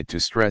relating it to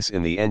stress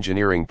in the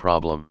engineering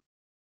problem.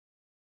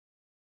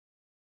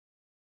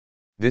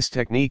 This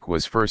technique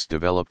was first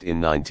developed in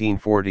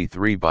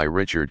 1943 by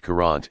Richard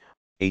Courant,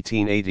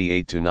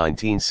 1888 to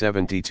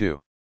 1972.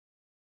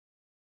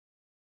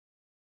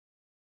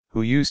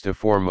 Who used a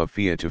form of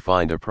FIA to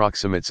find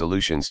approximate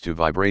solutions to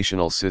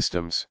vibrational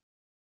systems.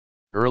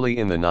 Early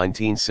in the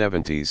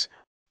 1970s,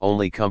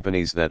 only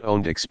companies that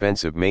owned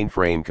expensive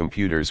mainframe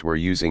computers were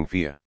using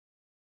FIA,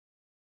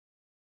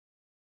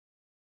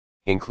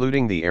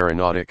 including the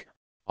aeronautic,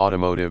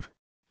 automotive,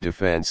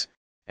 defense,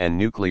 and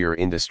nuclear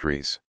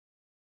industries.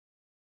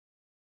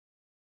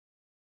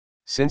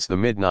 Since the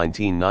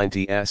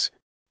mid-1990s,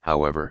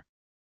 however,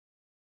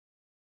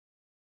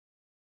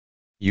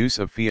 use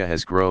of FIA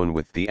has grown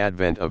with the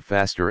advent of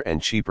faster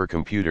and cheaper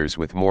computers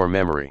with more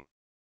memory.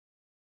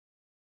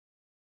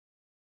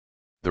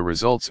 The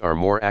results are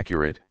more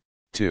accurate,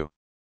 too,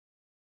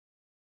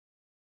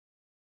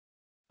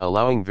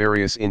 allowing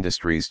various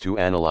industries to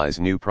analyze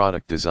new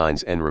product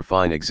designs and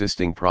refine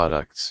existing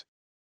products.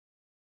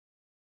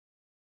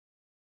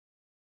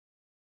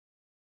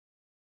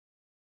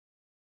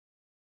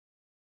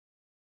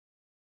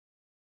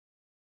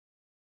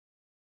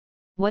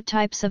 What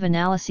types of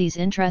analyses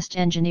interest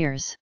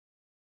engineers?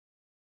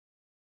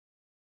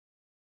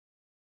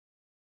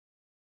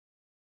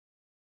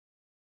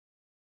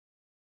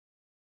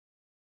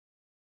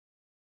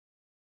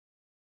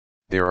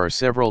 There are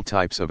several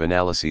types of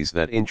analyses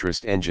that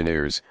interest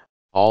engineers,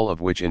 all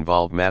of which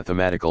involve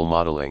mathematical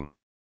modeling.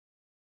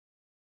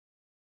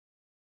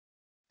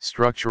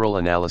 Structural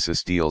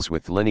analysis deals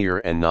with linear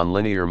and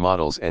nonlinear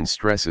models and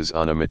stresses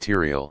on a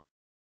material.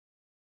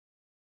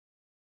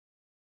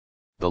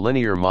 The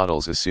linear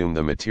models assume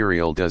the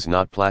material does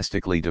not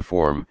plastically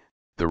deform,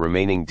 the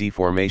remaining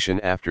deformation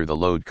after the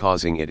load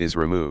causing it is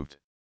removed.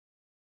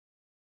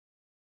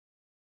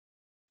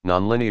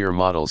 Nonlinear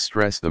models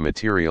stress the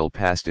material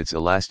past its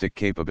elastic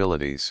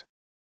capabilities.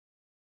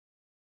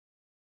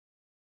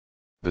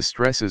 The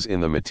stresses in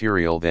the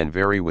material then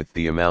vary with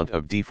the amount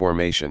of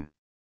deformation.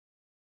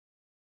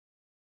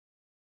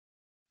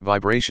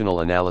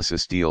 Vibrational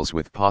analysis deals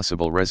with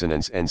possible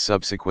resonance and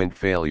subsequent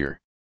failure.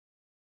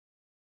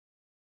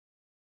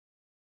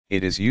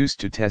 It is used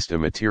to test a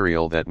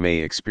material that may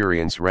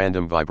experience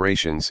random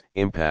vibrations,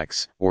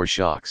 impacts, or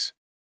shocks.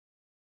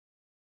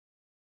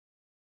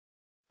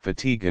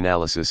 Fatigue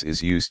analysis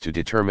is used to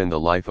determine the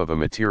life of a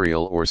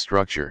material or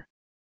structure.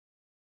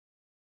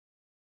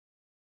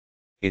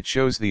 It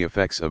shows the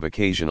effects of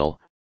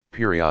occasional,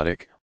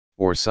 periodic,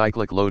 or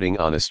cyclic loading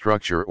on a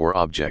structure or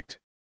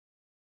object,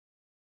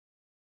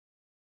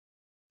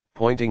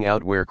 pointing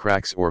out where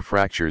cracks or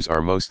fractures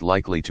are most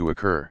likely to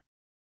occur.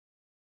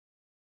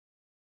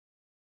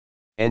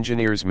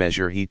 Engineers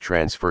measure heat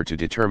transfer to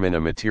determine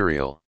a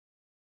material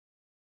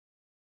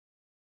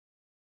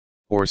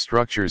or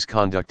structure's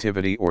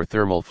conductivity or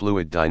thermal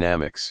fluid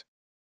dynamics.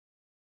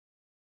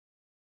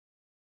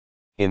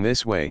 In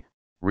this way,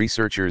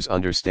 researchers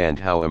understand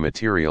how a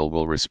material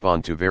will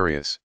respond to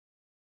various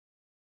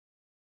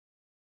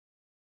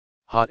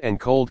hot and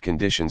cold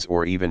conditions,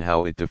 or even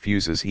how it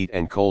diffuses heat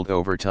and cold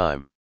over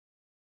time.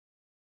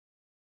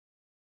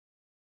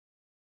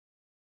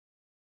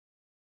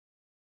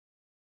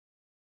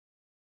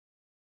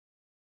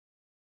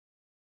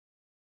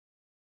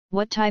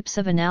 What types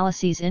of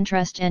analyses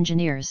interest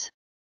engineers?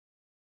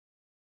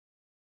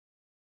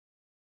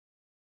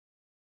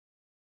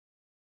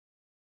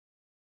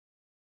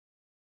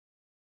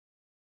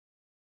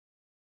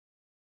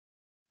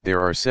 There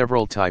are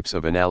several types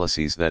of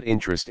analyses that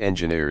interest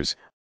engineers,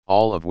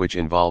 all of which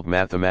involve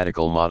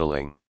mathematical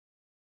modeling.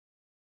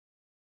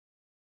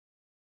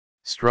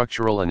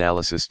 Structural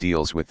analysis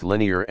deals with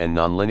linear and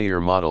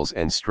nonlinear models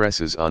and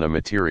stresses on a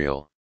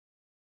material.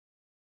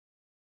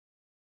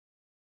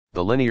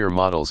 The linear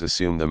models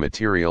assume the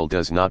material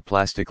does not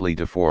plastically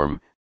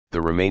deform,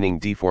 the remaining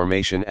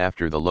deformation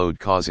after the load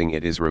causing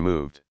it is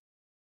removed.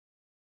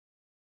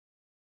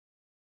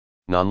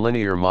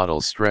 Nonlinear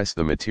models stress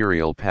the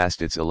material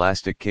past its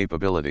elastic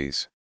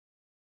capabilities.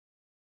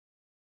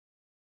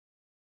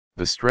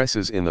 The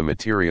stresses in the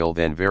material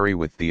then vary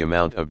with the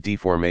amount of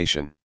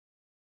deformation.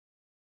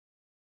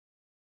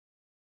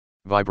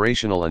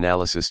 Vibrational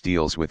analysis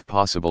deals with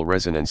possible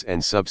resonance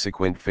and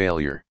subsequent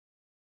failure.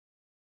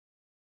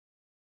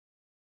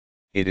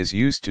 It is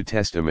used to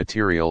test a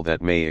material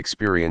that may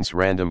experience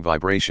random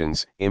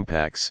vibrations,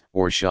 impacts,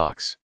 or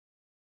shocks.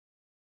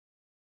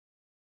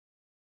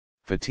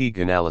 Fatigue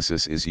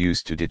analysis is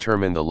used to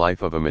determine the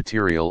life of a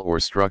material or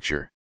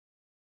structure.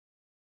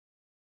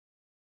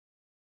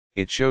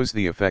 It shows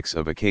the effects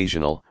of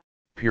occasional,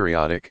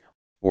 periodic,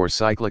 or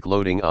cyclic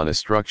loading on a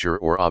structure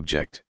or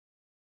object,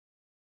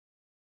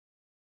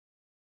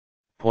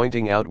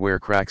 pointing out where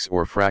cracks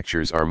or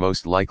fractures are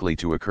most likely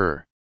to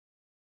occur.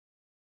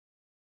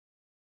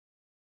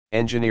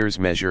 Engineers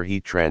measure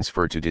heat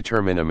transfer to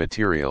determine a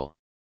material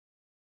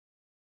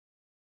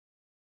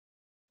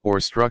or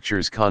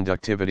structure's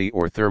conductivity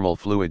or thermal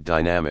fluid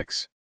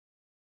dynamics.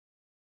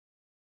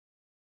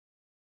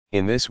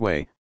 In this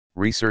way,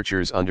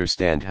 researchers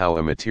understand how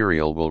a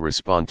material will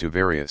respond to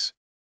various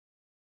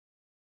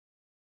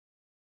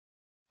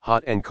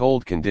hot and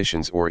cold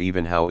conditions, or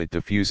even how it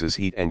diffuses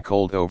heat and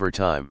cold over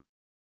time.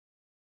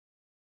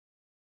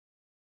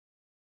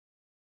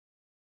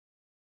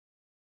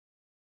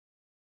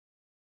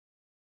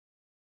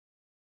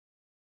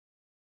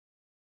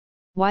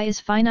 Why is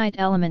finite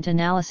element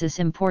analysis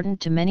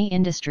important to many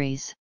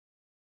industries?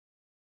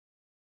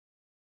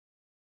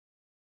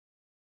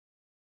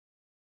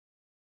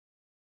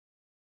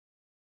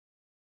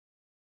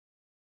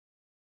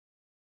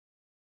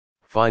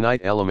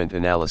 Finite element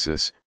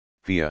analysis,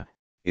 FEA,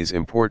 is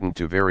important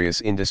to various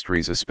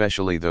industries,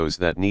 especially those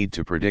that need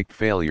to predict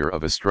failure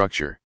of a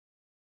structure,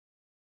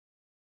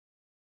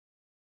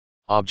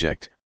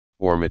 object,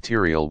 or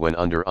material when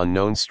under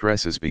unknown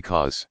stresses,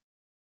 because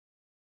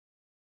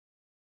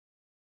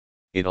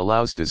it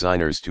allows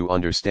designers to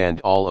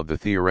understand all of the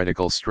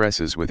theoretical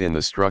stresses within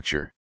the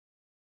structure.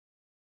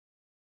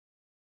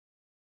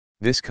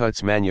 This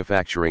cuts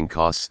manufacturing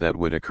costs that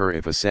would occur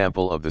if a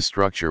sample of the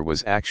structure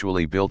was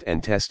actually built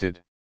and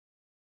tested.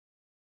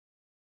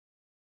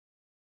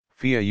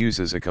 FEA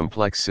uses a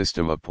complex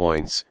system of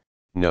points,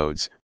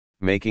 nodes,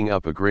 making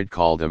up a grid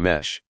called a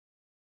mesh.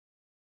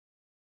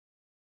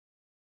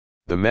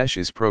 The mesh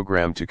is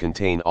programmed to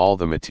contain all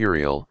the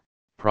material,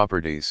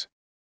 properties,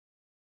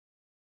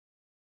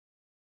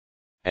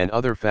 and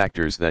other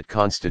factors that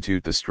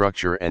constitute the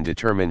structure and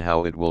determine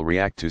how it will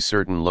react to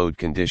certain load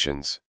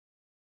conditions,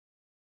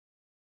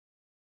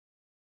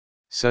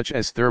 such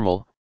as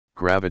thermal,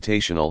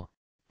 gravitational,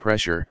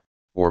 pressure,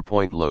 or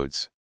point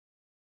loads.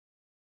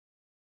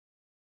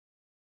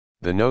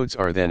 The nodes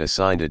are then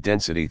assigned a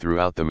density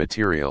throughout the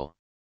material,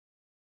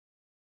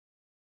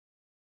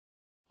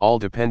 all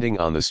depending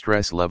on the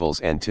stress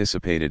levels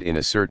anticipated in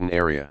a certain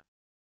area.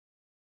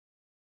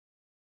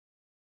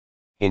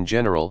 In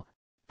general,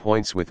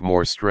 points with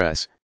more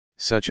stress,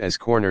 such as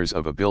corners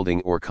of a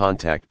building or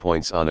contact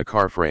points on a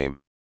car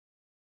frame,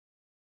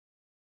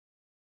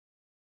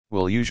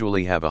 will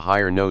usually have a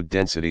higher node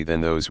density than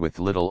those with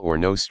little or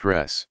no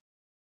stress.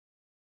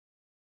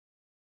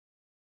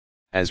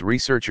 As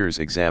researchers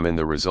examine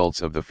the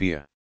results of the FEA,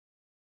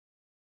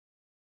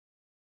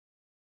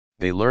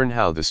 they learn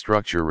how the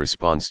structure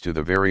responds to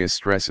the various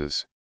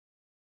stresses.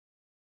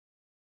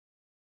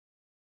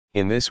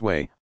 In this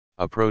way,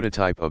 a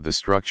prototype of the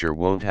structure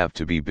won't have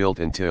to be built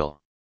until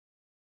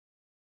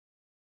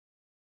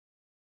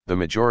the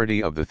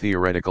majority of the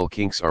theoretical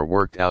kinks are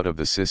worked out of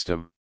the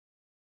system.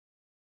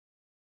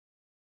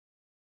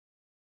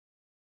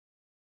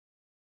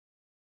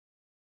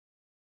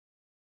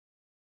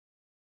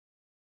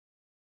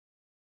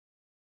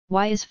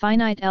 Why is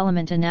finite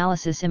element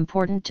analysis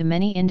important to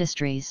many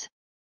industries?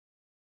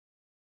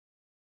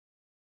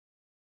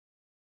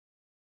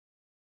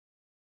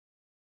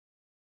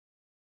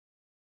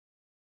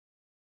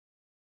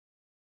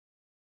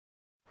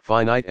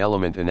 Finite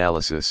element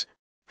analysis,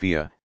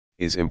 FEA,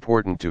 is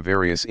important to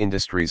various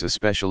industries,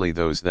 especially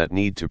those that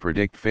need to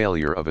predict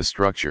failure of a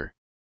structure,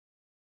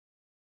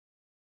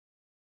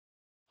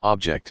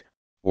 object,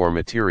 or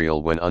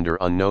material when under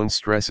unknown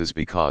stresses,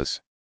 because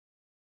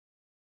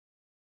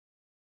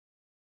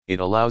it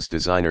allows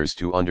designers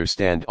to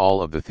understand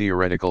all of the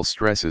theoretical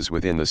stresses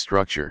within the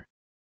structure.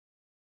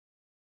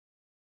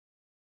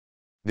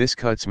 This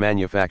cuts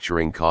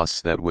manufacturing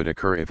costs that would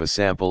occur if a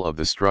sample of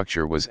the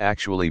structure was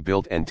actually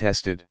built and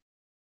tested.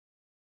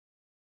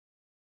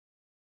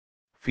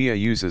 FIA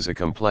uses a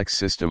complex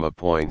system of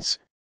points,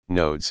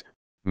 nodes,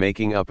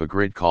 making up a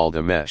grid called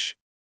a mesh.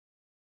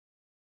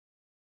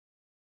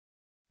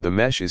 The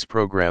mesh is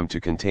programmed to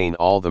contain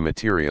all the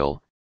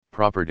material,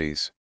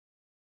 properties,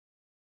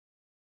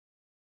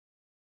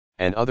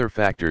 and other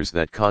factors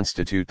that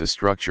constitute the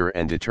structure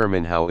and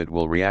determine how it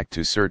will react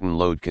to certain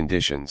load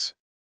conditions,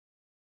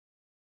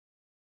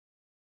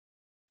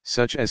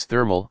 such as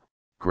thermal,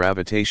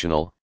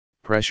 gravitational,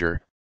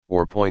 pressure,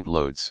 or point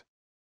loads.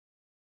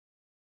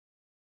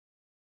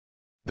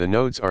 The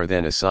nodes are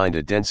then assigned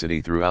a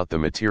density throughout the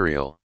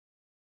material,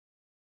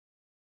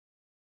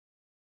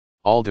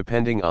 all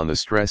depending on the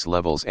stress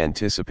levels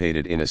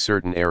anticipated in a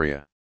certain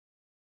area.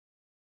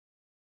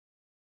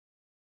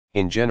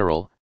 In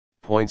general,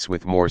 points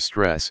with more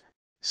stress,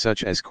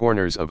 such as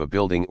corners of a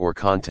building or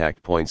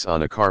contact points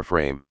on a car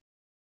frame,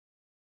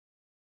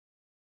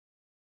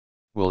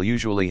 will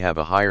usually have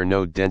a higher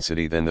node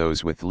density than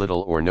those with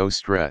little or no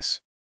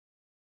stress.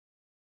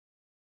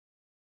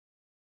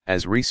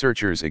 As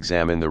researchers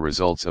examine the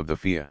results of the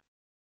FIA,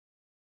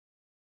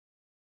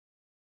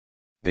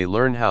 they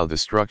learn how the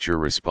structure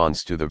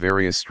responds to the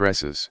various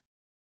stresses.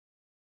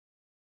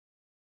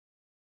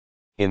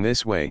 In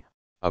this way,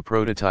 a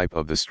prototype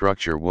of the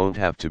structure won't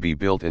have to be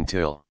built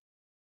until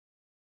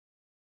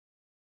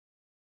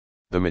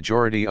the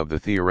majority of the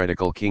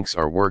theoretical kinks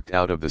are worked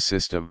out of the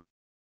system.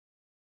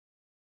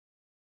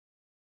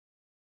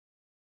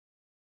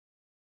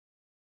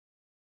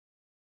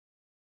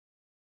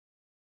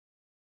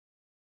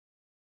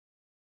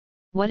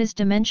 What is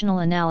dimensional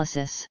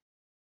analysis?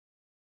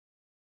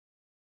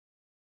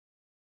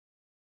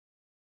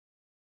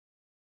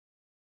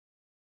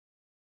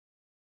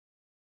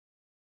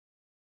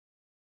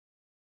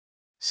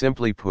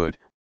 Simply put,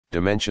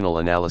 dimensional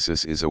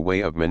analysis is a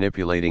way of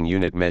manipulating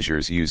unit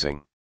measures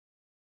using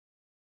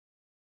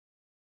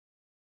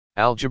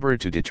algebra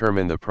to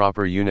determine the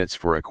proper units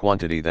for a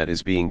quantity that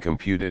is being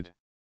computed.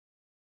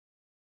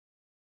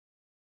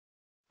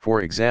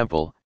 For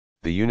example,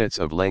 the units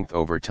of length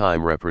over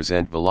time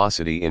represent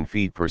velocity in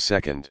feet per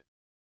second.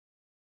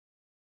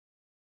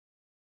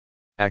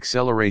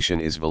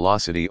 Acceleration is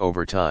velocity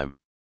over time.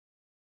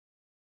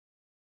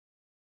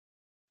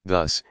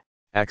 Thus,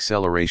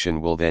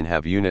 acceleration will then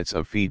have units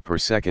of feet per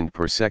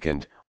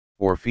second,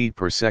 or feet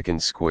per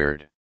second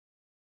squared.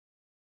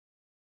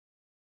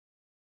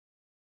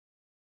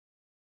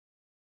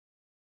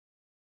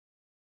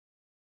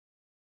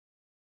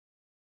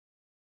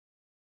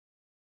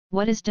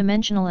 What is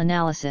dimensional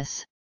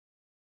analysis?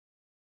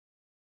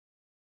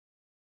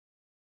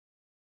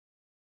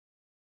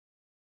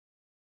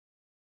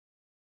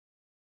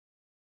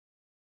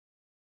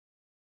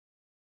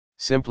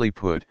 Simply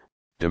put,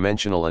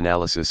 dimensional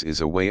analysis is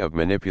a way of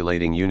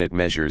manipulating unit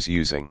measures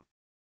using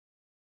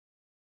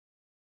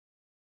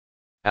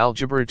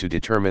algebra to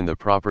determine the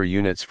proper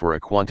units for a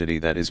quantity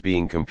that is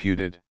being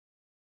computed.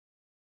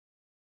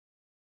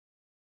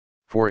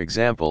 For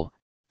example,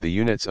 the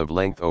units of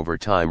length over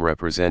time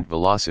represent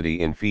velocity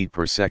in feet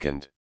per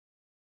second.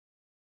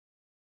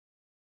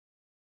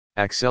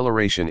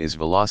 Acceleration is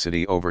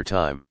velocity over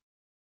time.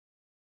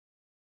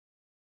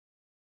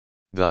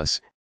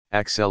 Thus,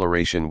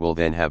 acceleration will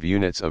then have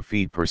units of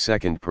feet per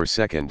second,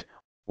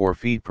 or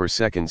feet per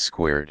second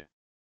squared.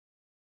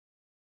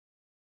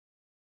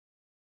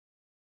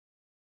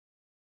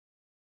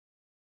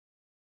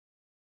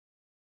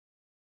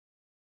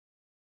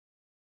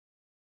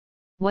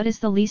 What is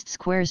the least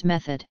squares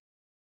method?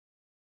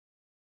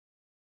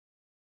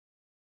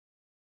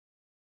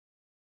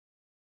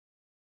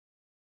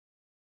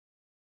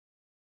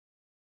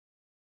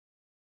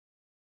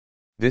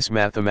 This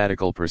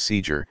mathematical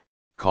procedure,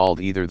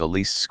 called either the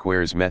least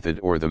squares method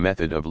or the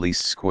method of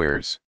least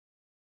squares,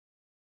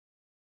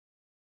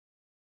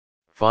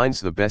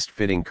 finds the best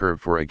fitting curve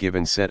for a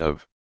given set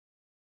of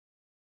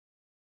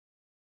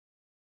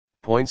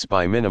points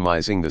by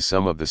minimizing the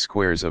sum of the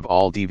squares of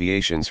all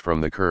deviations from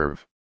the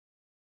curve.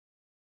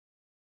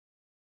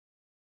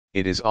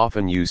 It is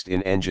often used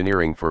in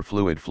engineering for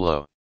fluid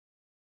flow,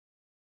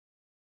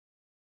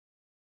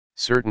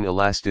 certain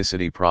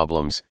elasticity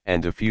problems,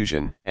 and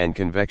diffusion and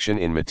convection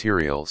in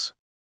materials.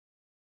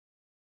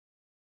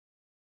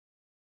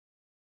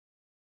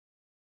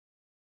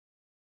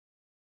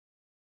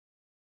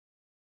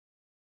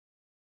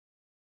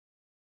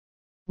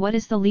 What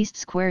is the least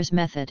squares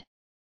method?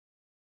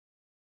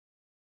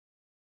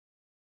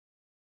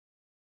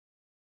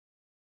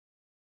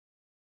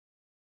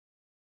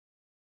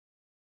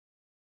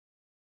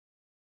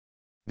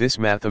 This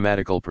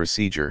mathematical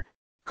procedure,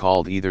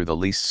 called either the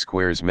least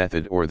squares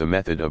method or the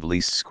method of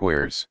least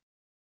squares,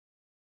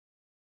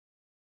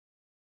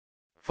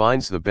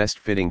 finds the best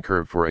fitting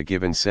curve for a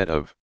given set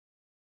of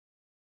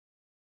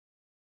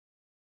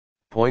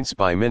points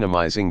by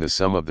minimizing the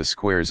sum of the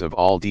squares of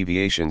all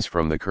deviations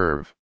from the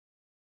curve.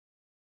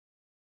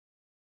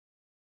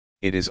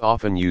 It is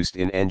often used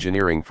in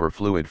engineering for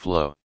fluid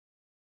flow,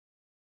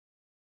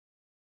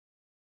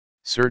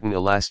 certain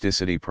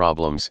elasticity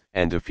problems,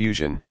 and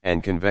diffusion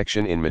and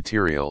convection in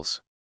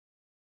materials.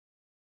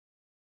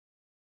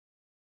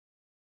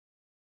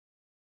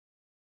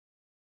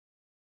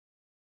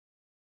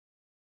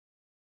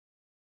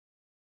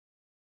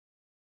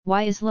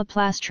 Why is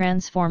Laplace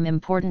transform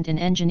important in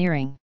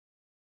engineering?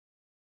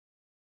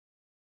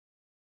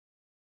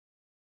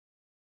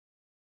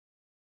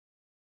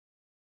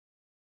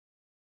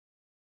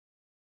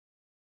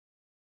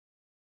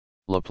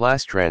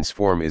 Laplace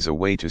transform is a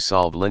way to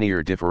solve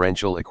linear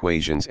differential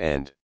equations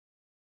and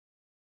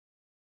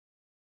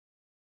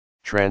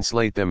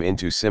translate them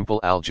into simple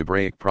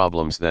algebraic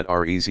problems that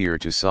are easier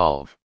to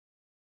solve.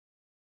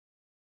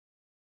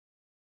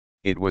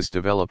 It was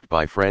developed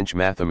by French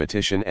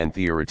mathematician and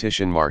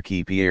theoretician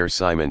Marquis-Pierre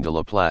Simon de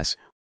Laplace,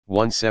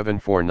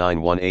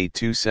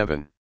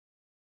 17491827.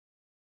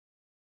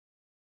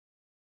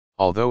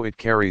 Although it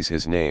carries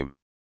his name,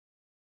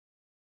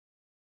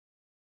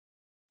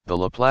 the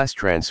Laplace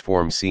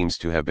transform seems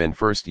to have been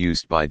first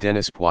used by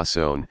Denis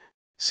Poisson,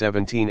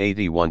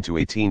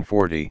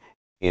 1781–1840,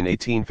 in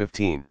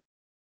 1815.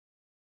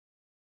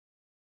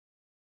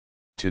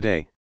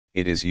 Today,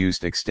 it is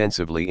used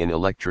extensively in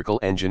electrical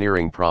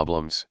engineering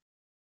problems.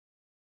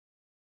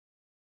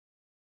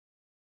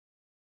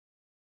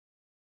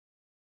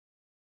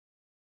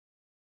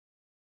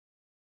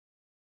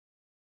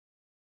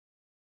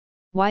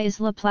 Why is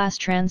Laplace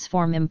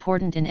transform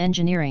important in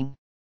engineering?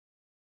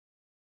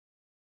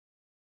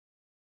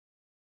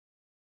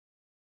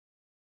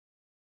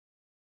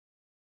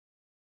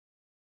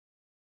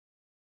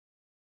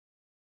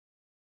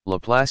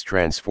 Laplace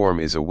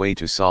transform is a way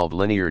to solve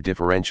linear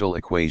differential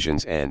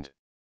equations and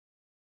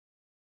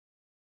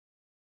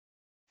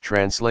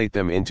translate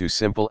them into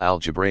simple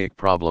algebraic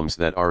problems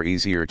that are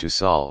easier to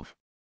solve.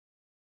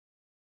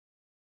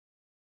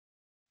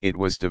 It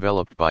was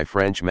developed by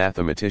French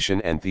mathematician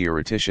and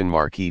theoretician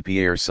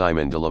Marquis-Pierre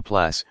Simon de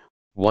Laplace,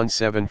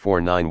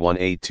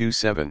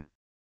 17491827.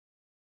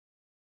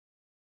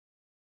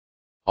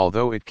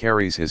 Although it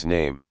carries his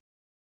name,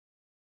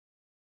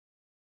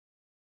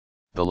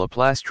 the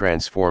Laplace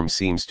transform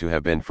seems to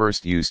have been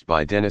first used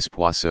by Denis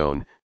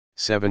Poisson,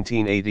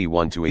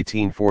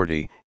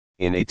 1781–1840,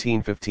 in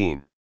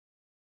 1815.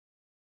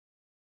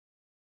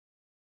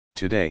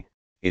 Today,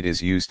 it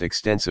is used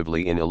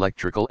extensively in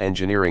electrical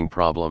engineering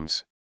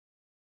problems.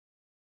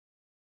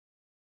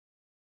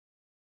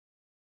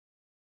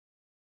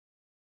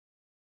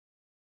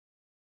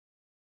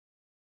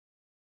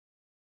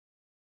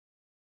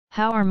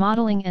 How are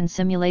modeling and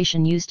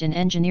simulation used in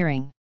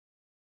engineering?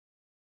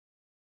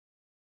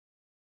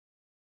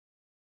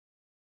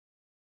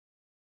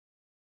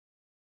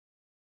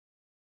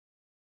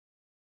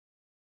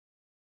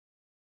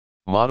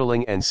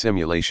 Modeling and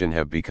simulation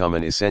have become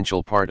an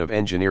essential part of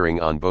engineering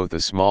on both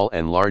a small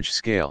and large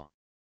scale.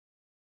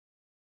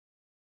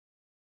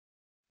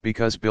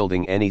 Because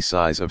building any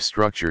size of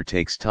structure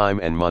takes time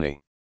and money,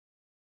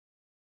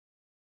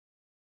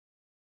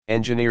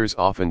 engineers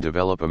often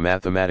develop a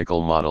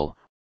mathematical model,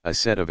 a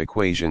set of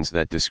equations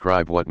that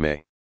describe what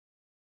may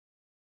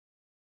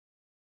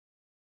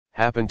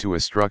happen to a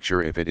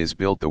structure if it is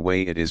built the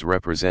way it is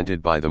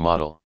represented by the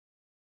model.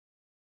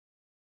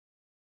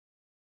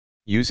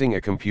 Using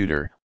a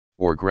computer,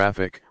 or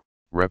graphic,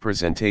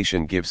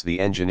 representation gives the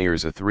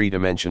engineers a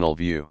three-dimensional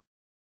view.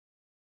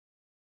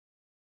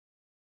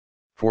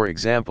 For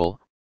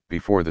example,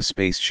 before the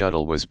Space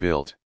Shuttle was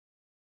built,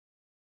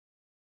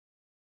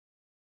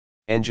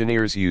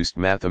 engineers used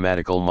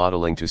mathematical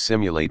modeling to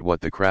simulate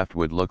what the craft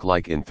would look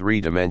like in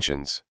 3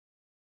 dimensions.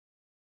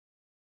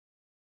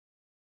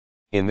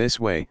 In this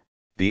way,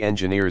 the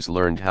engineers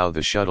learned how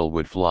the shuttle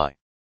would fly,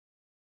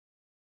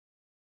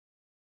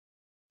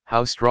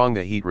 how strong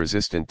the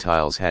heat-resistant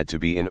tiles had to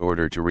be in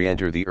order to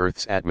re-enter the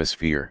Earth's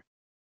atmosphere,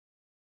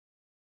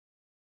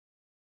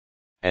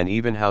 and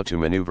even how to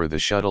maneuver the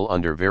shuttle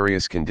under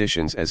various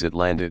conditions as it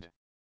landed.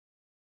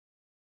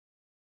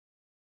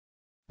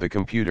 The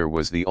computer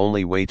was the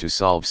only way to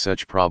solve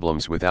such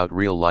problems without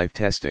real-life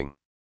testing.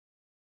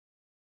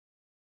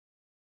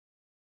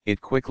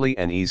 It quickly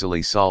and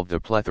easily solved a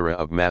plethora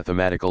of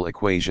mathematical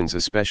equations,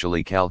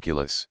 especially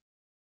calculus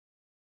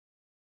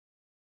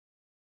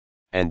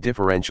and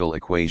differential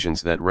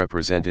equations that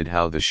represented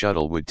how the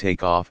shuttle would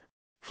take off,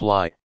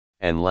 fly,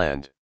 and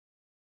land.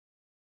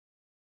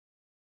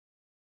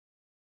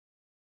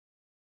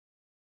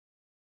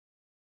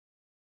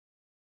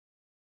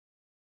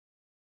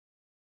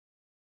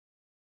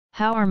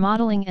 How are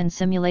modeling and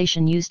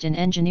simulation used in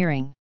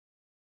engineering?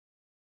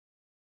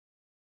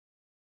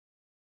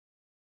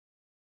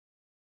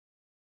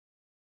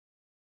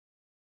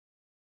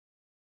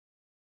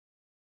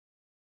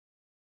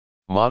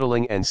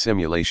 Modeling and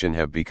simulation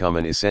have become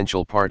an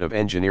essential part of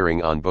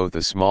engineering on both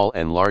a small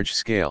and large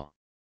scale.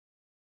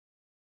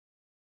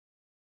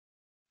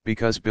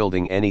 Because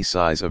building any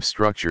size of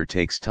structure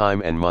takes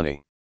time and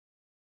money,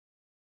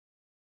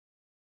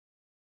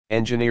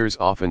 engineers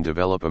often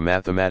develop a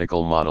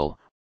mathematical model,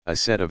 a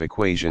set of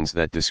equations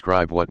that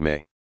describe what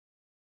may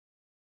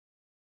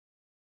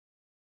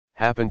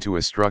happen to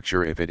a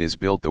structure if it is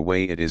built the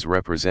way it is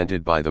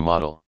represented by the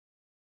model.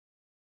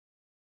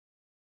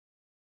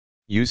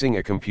 Using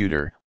a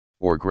computer,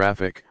 or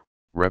graphic,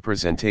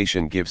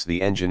 representation gives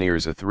the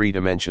engineers a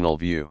three-dimensional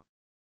view.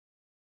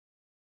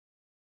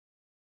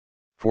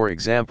 For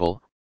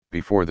example,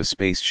 before the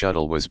Space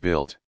Shuttle was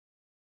built,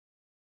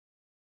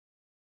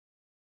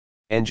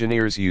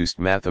 engineers used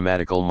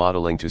mathematical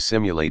modeling to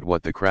simulate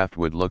what the craft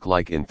would look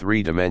like in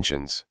 3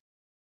 dimensions.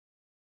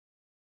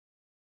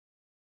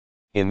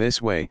 In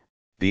this way,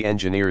 the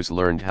engineers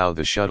learned how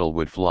the shuttle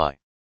would fly,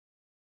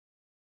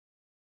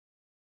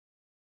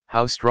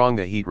 how strong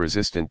the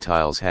heat-resistant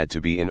tiles had to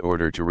be in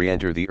order to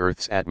re-enter the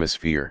Earth's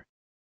atmosphere,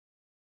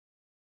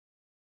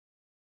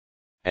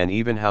 and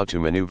even how to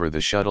maneuver the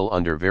shuttle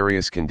under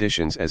various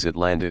conditions as it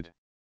landed.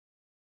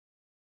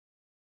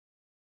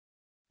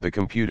 The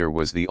computer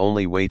was the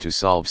only way to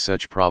solve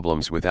such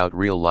problems without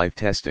real-life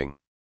testing.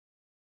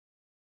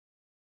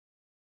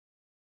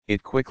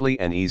 It quickly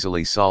and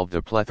easily solved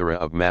a plethora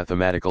of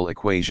mathematical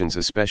equations,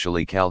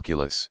 especially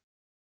calculus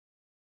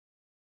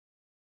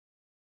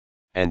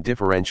and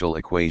differential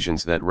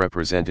equations that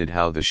represented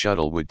how the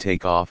shuttle would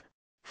take off,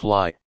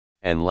 fly,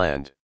 and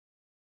land.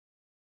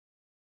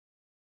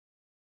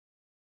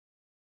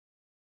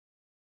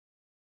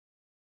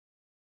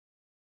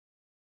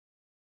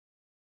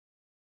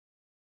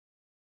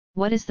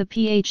 What is the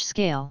pH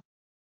scale?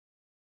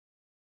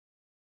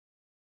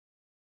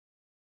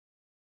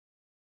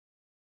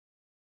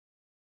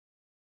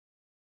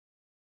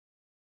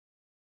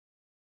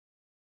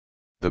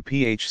 The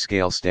pH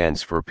scale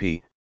stands for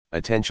P,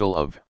 potential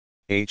of,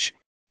 H,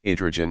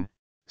 hydrogen,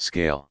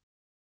 scale,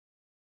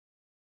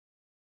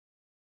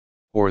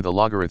 or the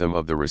logarithm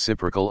of the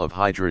reciprocal of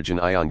hydrogen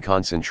ion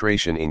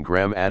concentration in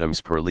gram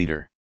atoms per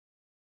liter.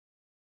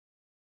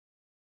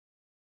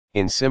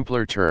 In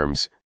simpler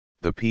terms,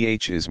 the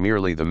pH is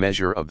merely the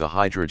measure of the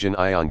hydrogen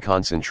ion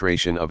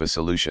concentration of a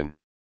solution.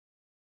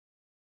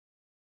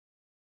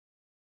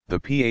 The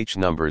pH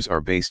numbers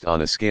are based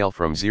on a scale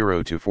from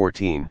 0 to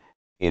 14,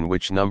 in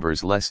which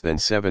numbers less than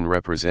 7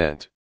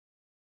 represent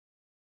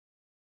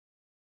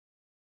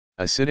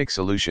acidic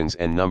solutions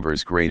and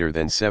numbers greater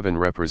than 7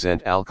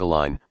 represent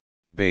alkaline,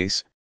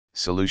 base,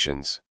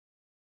 solutions.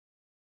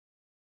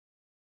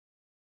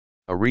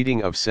 A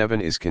reading of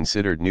 7 is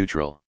considered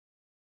neutral.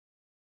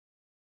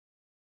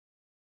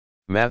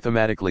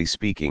 Mathematically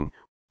speaking,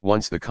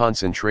 once the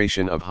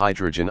concentration of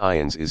hydrogen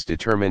ions is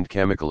determined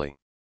chemically,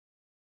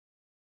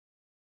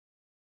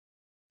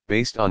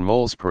 based on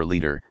moles per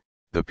liter,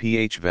 the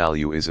pH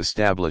value is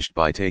established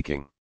by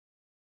taking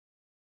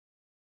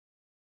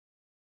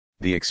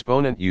the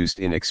exponent used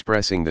in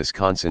expressing this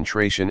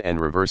concentration and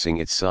reversing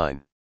its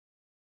sign.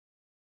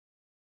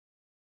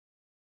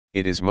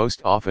 It is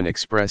most often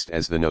expressed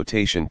as the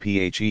notation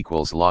pH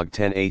equals log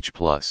 10H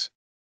plus.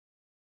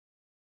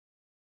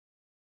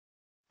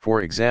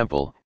 For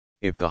example,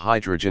 if the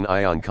hydrogen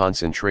ion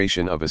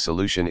concentration of a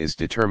solution is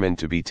determined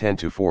to be 10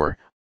 to 4,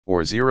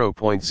 or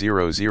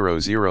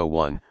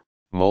 0.0001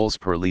 moles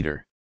per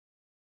liter,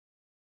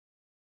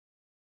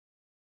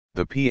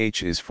 the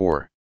pH is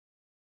 4.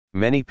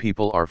 Many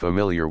people are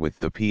familiar with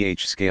the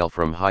pH scale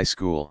from high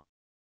school,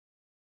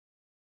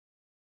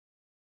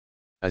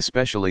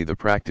 especially the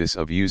practice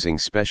of using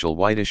special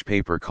whitish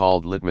paper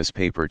called litmus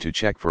paper to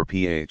check for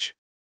pH.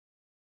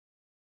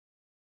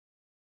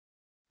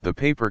 The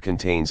paper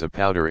contains a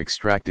powder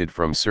extracted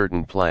from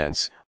certain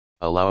plants,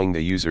 allowing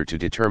the user to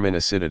determine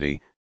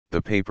acidity.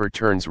 The paper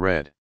turns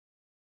red.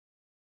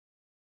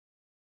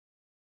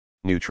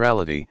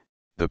 Neutrality,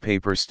 the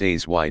paper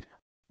stays white,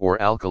 or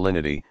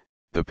alkalinity,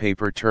 the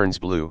paper turns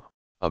blue,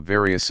 of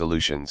various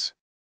solutions.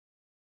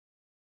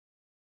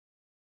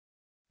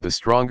 The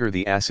stronger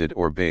the acid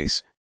or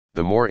base,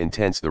 the more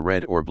intense the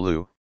red or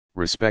blue,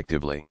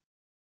 respectively.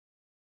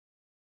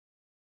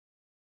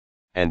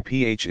 And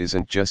pH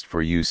isn't just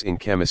for use in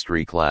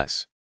chemistry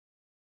class.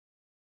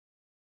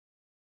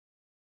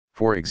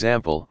 For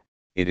example,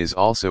 it is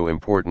also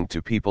important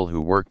to people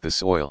who work the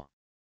soil.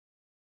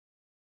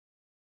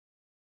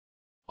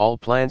 All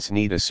plants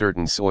need a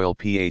certain soil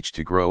pH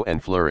to grow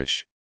and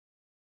flourish,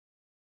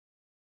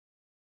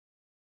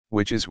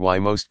 which is why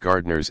most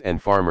gardeners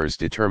and farmers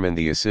determine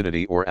the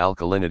acidity or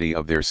alkalinity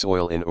of their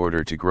soil in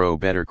order to grow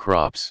better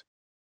crops.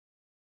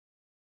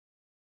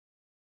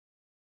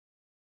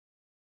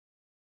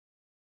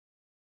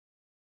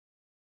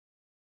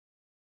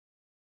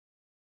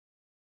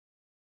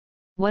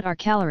 What are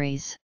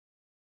calories?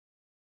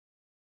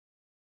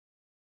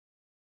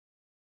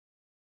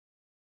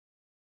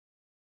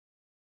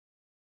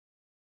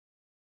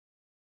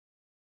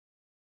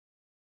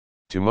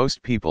 To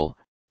most people,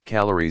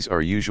 calories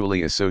are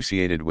usually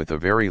associated with a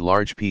very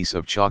large piece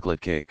of chocolate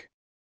cake.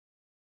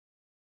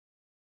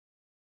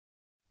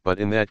 But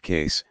in that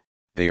case,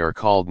 they are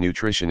called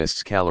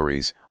nutritionists'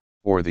 calories,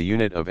 or the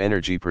unit of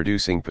energy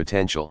producing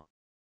potential,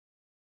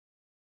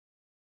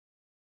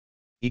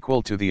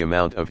 equal to the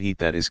amount of heat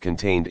that is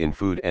contained in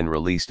food and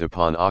released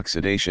upon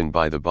oxidation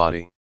by the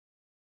body.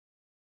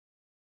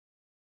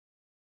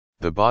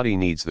 The body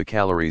needs the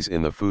calories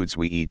in the foods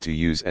we eat to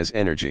use as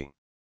energy.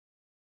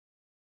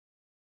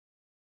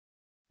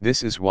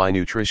 This is why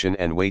nutrition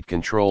and weight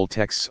control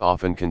texts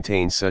often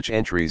contain such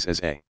entries as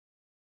a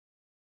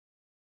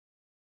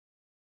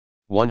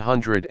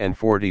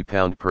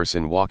 140-pound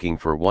person walking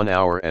for 1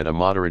 hour at a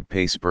moderate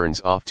pace burns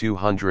off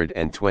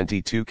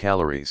 222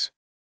 calories.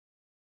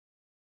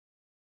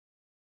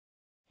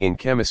 In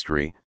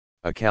chemistry,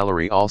 a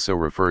calorie also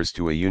refers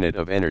to a unit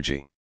of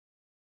energy.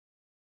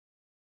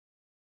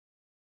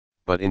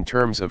 But in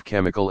terms of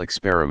chemical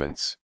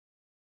experiments,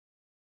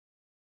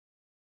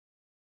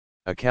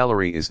 a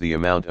calorie is the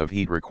amount of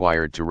heat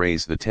required to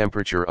raise the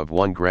temperature of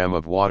 1 gram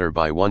of water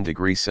by 1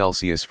 degree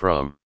Celsius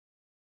from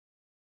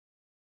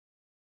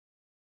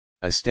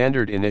a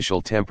standard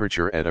initial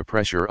temperature at a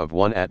pressure of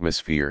 1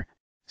 atmosphere,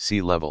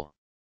 sea level.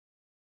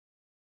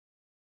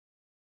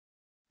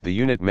 The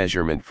unit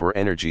measurement for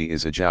energy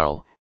is a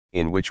joule,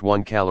 in which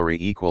 1 calorie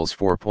equals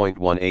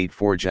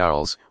 4.184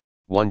 joules,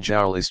 1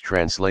 joule is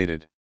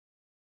translated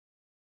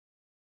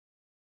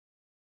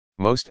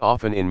most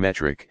often in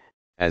metric,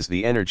 as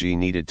the energy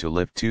needed to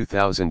lift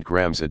 2000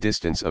 grams a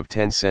distance of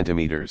 10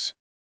 centimeters.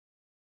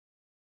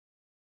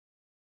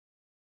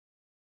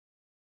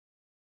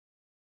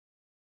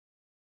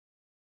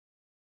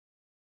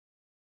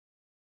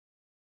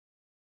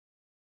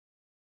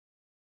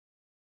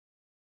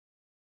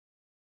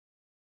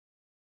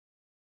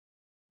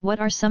 What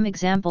are some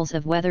examples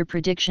of weather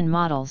prediction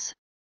models?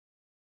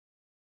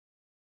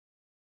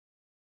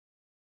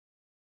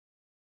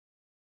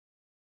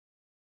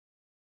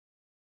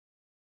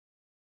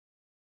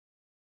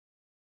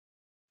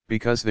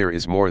 Because there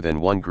is more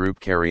than one group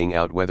carrying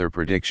out weather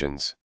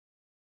predictions.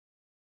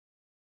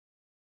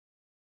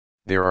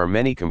 There are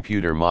many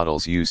computer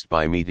models used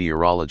by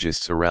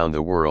meteorologists around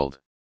the world.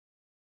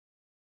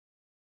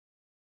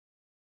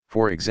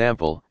 For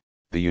example,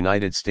 the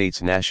United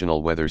States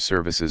National Weather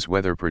Service's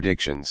weather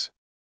predictions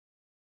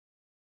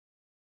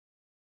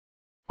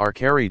are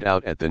carried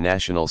out at the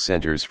National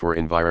Centers for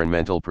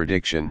Environmental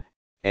Prediction,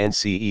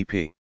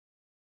 NCEP.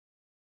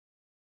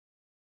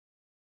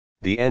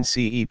 The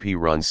NCEP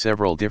runs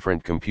several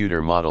different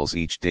computer models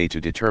each day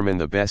to determine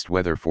the best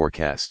weather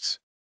forecasts.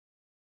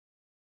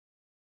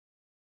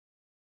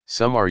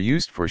 Some are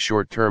used for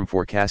short-term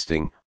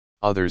forecasting,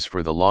 others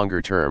for the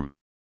longer term.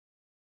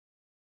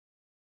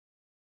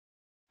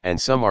 And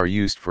some are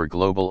used for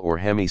global or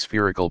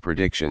hemispherical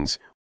predictions,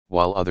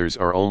 while others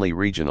are only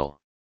regional.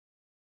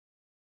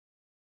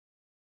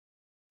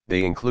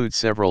 They include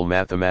several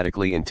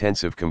mathematically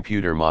intensive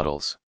computer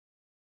models.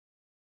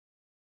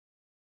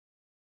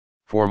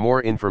 For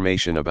more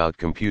information about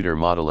computer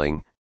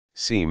modeling,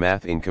 see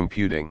Math in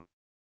Computing.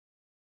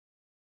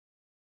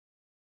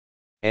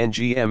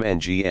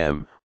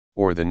 NGM,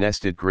 or the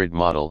nested grid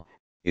model,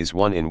 is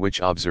one in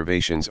which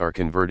observations are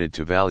converted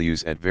to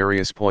values at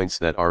various points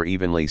that are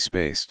evenly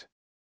spaced,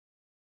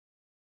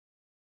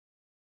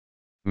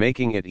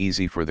 making it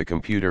easy for the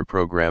computer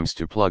programs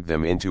to plug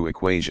them into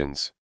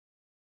equations.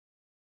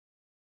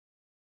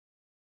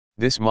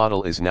 This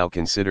model is now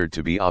considered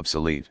to be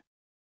obsolete.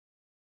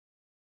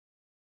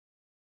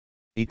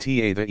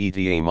 ETA. The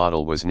ETA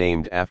model was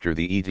named after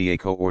the ETA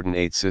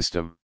coordinate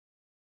system,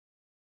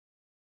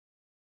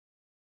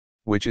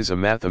 which is a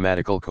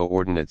mathematical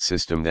coordinate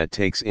system that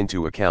takes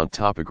into account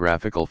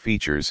topographical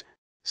features,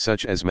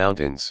 such as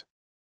mountains.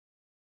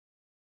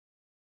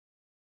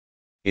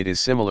 It is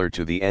similar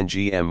to the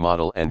NGM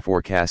model and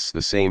forecasts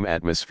the same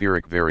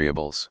atmospheric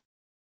variables.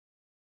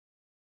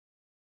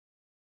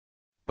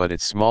 But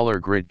its smaller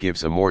grid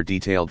gives a more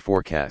detailed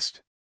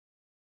forecast.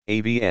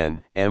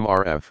 AVN,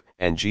 MRF,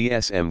 and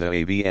GSM. The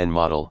AVN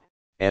model,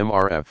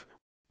 MRF,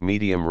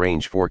 medium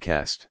range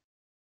forecast,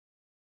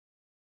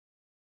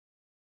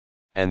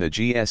 and the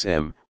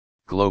GSM,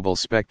 global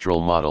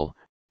spectral model,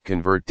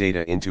 convert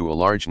data into a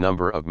large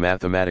number of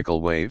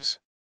mathematical waves.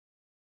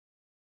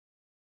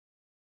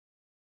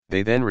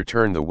 They then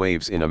return the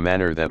waves in a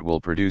manner that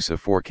will produce a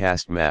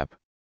forecast map.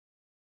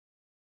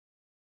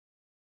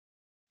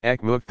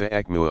 ECMUF. The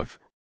ECMUF,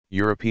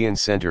 European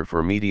Centre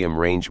for Medium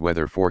Range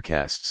Weather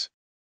Forecasts,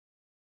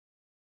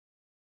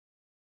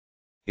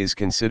 is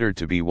considered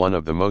to be one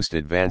of the most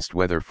advanced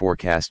weather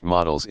forecast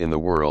models in the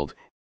world.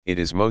 It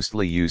is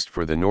mostly used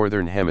for the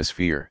Northern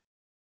Hemisphere.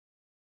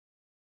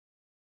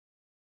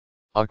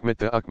 UCMET.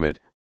 The UCMET,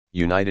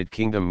 United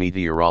Kingdom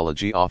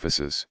Meteorology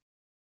Offices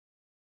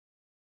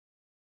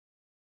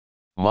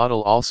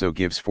model also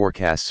gives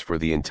forecasts for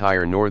the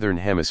entire Northern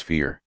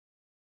Hemisphere.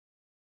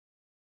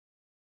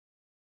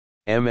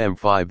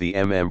 MM5. The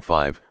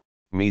MM5,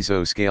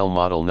 Mesoscale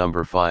Model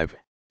Number 5,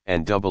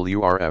 and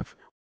WRF,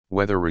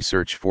 Weather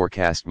Research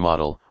Forecast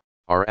Model,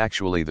 are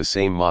actually the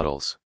same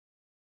models.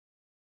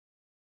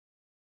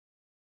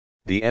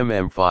 The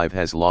MM5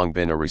 has long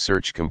been a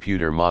research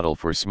computer model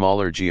for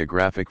smaller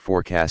geographic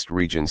forecast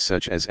regions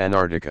such as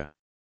Antarctica.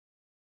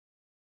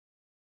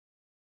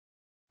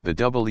 The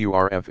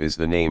WRF is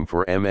the name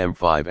for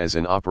MM5 as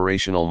an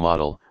operational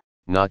model,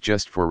 not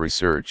just for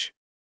research.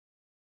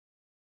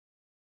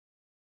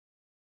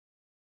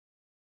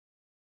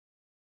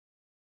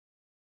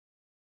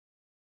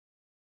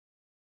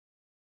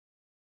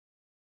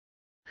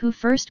 Who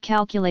first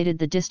calculated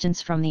the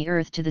distance from the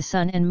Earth to the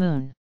Sun and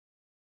Moon?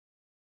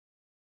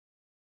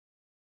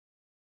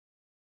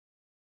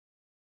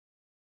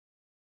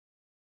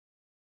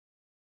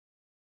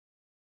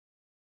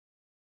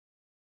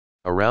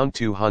 Around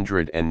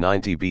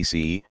 290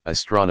 BCE,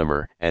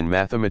 astronomer and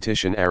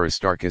mathematician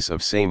Aristarchus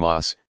of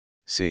Samos,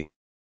 c.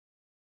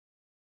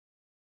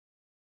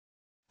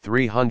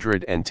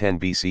 310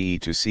 BCE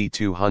to c.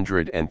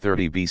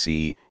 230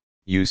 BCE,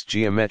 used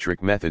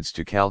geometric methods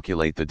to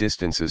calculate the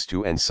distances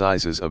to and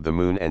sizes of the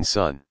Moon and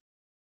Sun.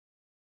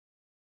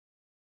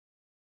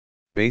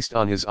 Based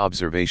on his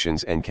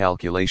observations and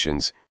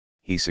calculations,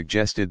 he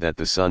suggested that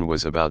the Sun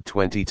was about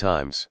 20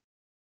 times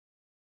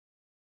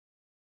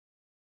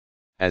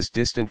as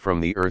distant from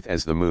the Earth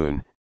as the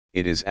Moon.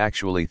 It is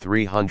actually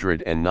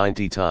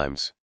 390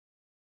 times.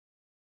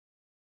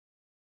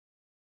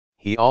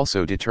 He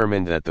also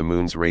determined that the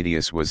Moon's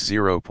radius was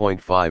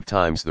 0.5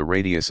 times the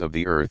radius of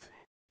the Earth.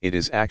 It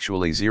is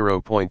actually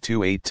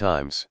 0.28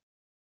 times.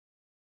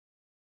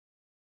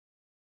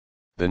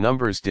 The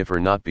numbers differ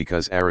not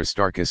because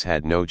Aristarchus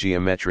had no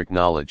geometric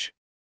knowledge,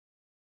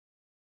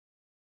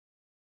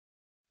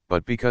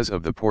 but because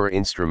of the poor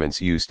instruments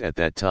used at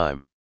that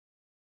time.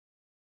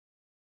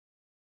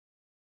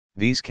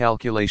 These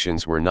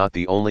calculations were not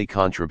the only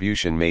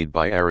contribution made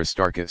by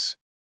Aristarchus.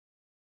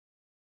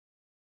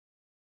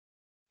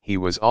 He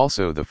was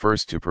also the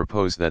first to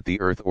propose that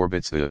the Earth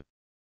orbits the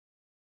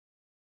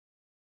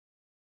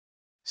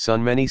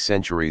Sun many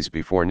centuries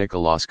before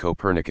Nicolaus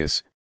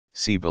Copernicus,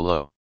 see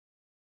below.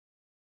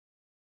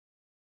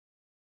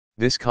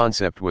 This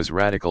concept was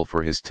radical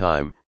for his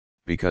time,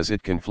 because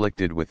it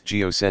conflicted with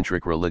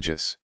geocentric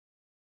religious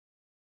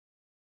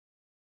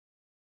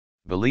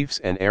beliefs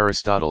and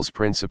Aristotle's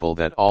principle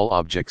that all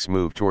objects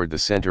move toward the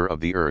center of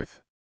the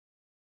Earth.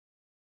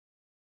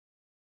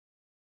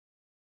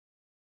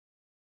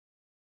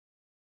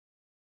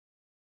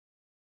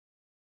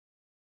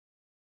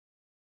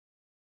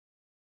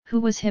 Who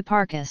was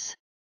Hipparchus?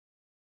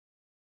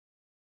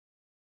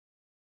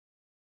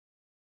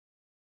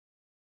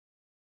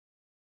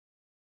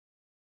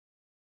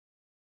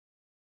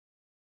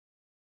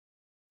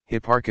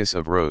 Hipparchus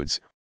of Rhodes,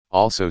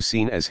 also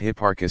seen as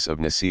Hipparchus of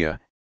Nicaea,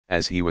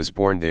 as he was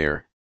born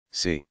there,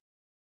 c.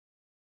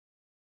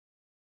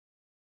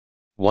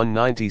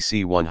 190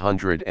 c.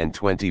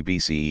 120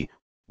 BCE,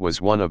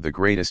 was one of the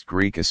greatest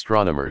Greek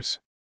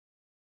astronomers.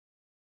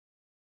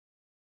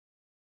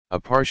 A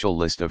partial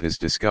list of his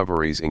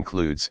discoveries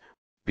includes,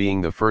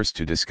 being the first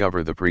to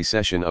discover the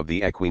precession of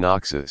the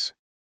equinoxes,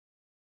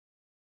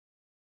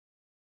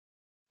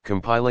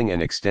 compiling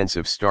an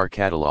extensive star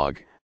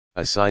catalogue,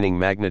 assigning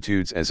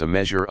magnitudes as a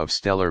measure of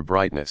stellar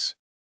brightness,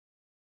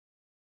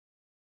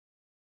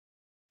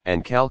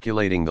 and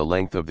calculating the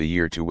length of the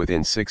year to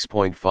within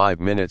 6.5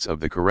 minutes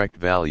of the correct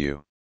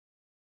value.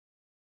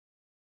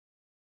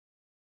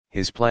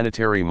 His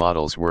planetary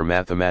models were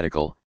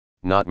mathematical,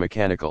 not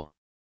mechanical.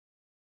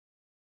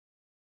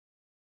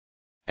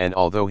 And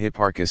although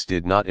Hipparchus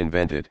did not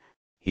invent it,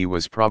 he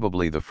was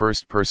probably the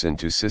first person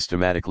to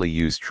systematically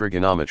use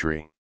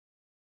trigonometry,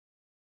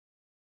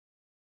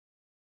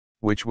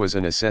 which was a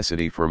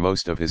necessity for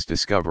most of his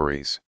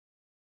discoveries.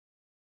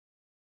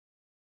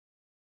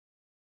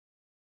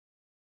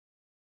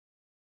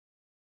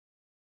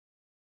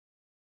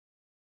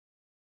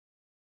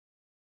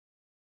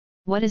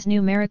 What is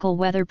numerical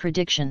weather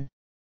prediction?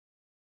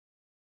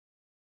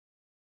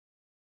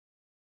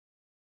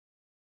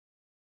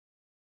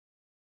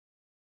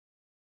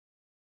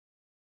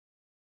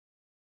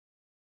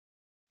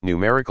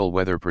 Numerical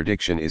weather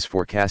prediction is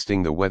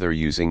forecasting the weather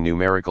using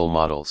numerical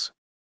models.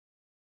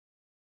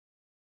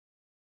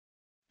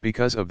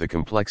 Because of the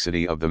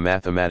complexity of the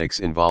mathematics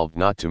involved,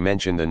 not to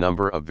mention the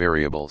number of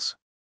variables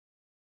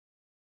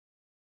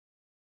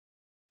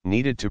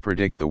needed to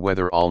predict the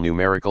weather, all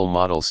numerical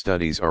model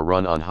studies are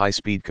run on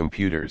high-speed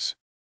computers.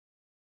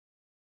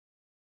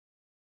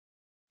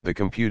 The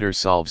computer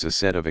solves a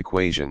set of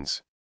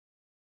equations,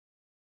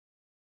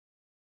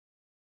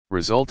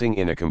 resulting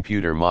in a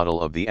computer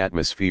model of the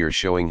atmosphere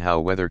showing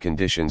how weather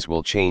conditions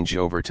will change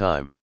over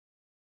time.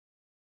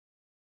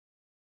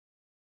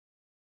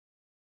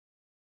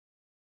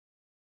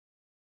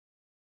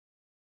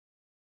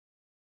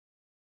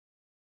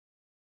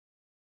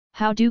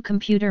 How do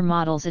computer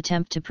models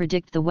attempt to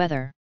predict the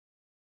weather?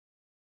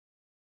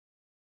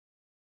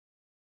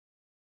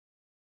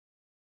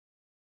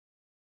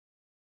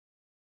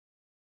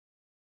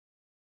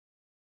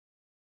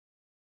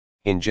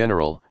 In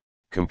general,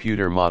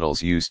 computer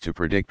models used to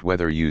predict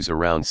weather use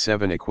around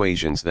 7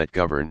 equations that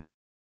govern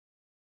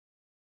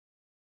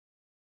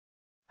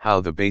how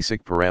the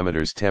basic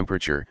parameters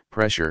temperature,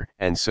 pressure,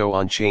 and so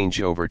on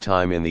change over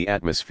time in the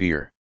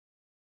atmosphere.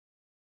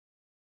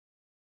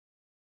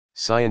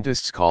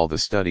 Scientists call the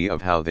study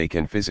of how they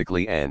can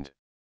physically and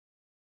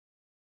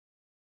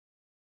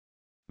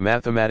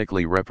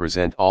mathematically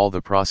represent all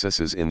the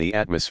processes in the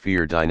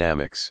atmosphere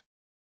dynamics.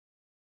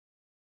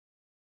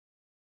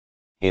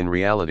 In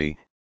reality,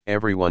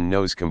 everyone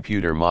knows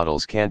computer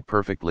models can't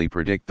perfectly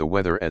predict the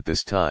weather at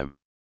this time.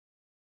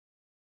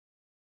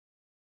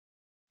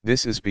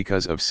 This is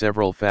because of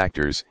several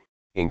factors,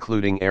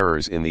 including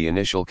errors in the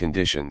initial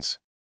conditions,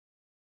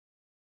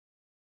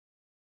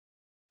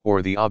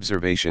 or the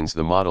observations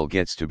the model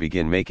gets to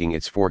begin making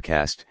its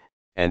forecast,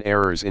 and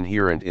errors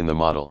inherent in the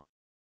model.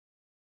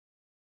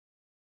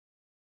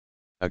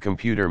 A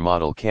computer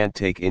model can't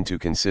take into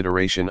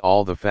consideration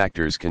all the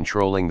factors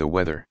controlling the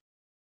weather.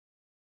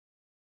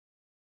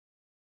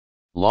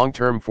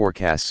 Long-term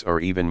forecasts are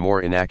even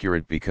more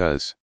inaccurate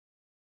because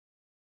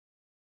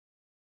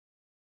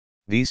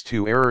these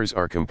two errors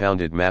are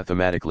compounded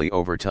mathematically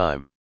over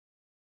time.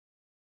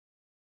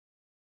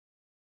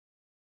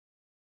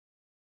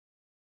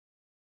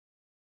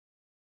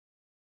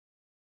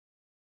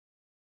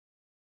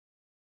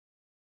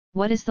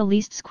 What is the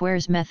least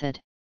squares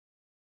method?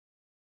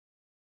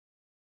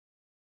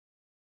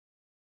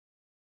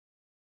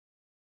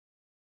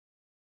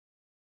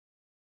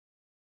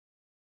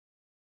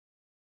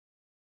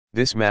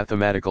 This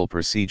mathematical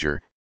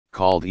procedure,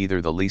 called either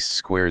the least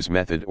squares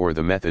method or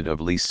the method of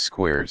least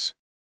squares,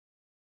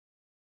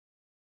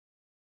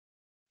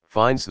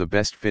 finds the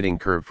best fitting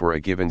curve for a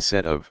given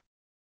set of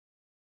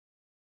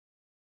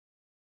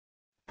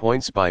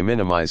points by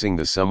minimizing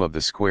the sum of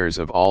the squares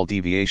of all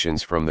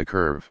deviations from the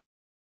curve.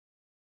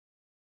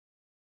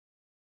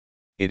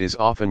 It is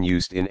often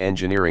used in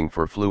engineering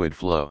for fluid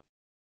flow,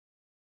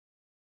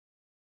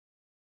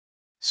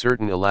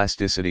 certain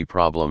elasticity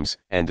problems,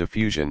 and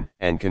diffusion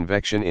and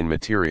convection in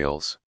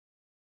materials.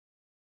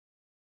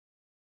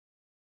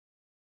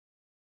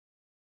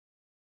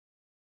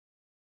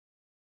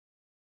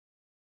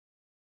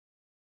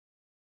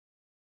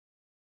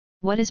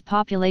 What is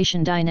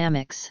population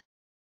dynamics?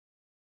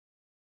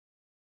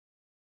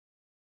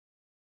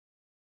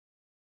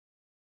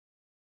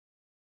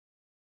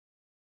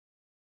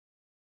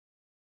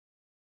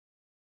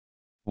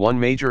 One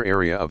major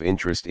area of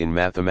interest in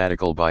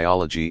mathematical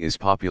biology is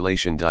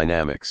population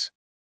dynamics.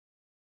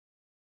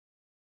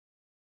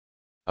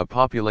 A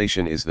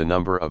population is the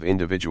number of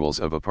individuals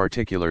of a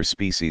particular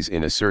species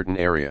in a certain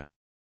area.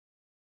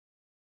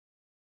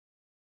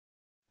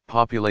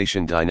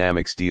 Population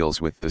dynamics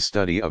deals with the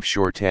study of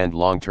short and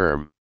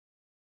long-term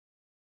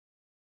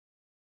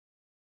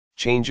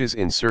changes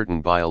in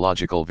certain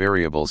biological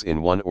variables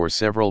in one or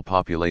several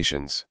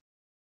populations.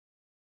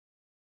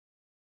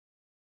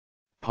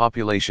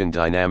 Population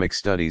dynamic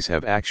studies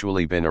have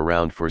actually been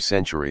around for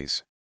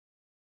centuries.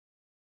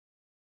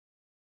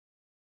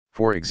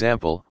 For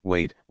example,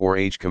 weight or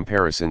age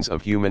comparisons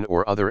of human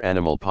or other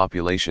animal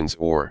populations,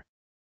 or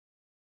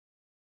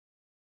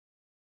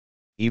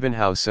even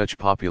how such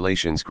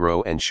populations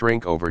grow and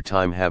shrink over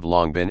time, have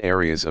long been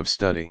areas of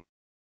study.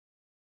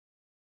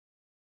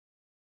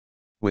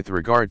 With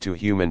regard to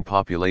human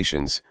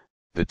populations,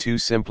 the two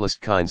simplest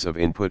kinds of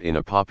input in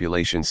a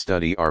population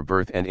study are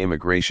birth and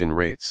immigration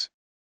rates.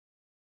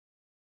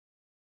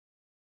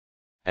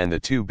 And the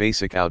two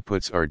basic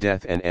outputs are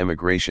death and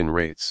emigration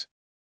rates.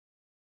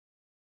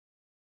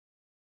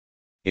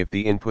 If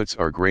the inputs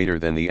are greater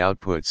than the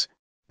outputs,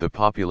 the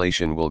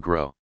population will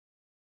grow.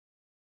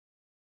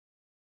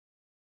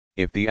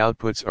 If the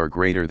outputs are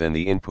greater than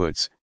the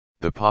inputs,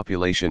 the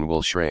population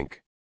will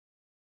shrink.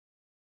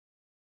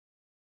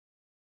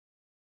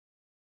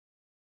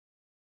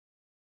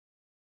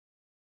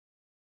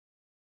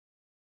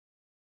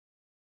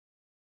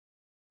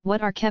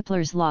 What are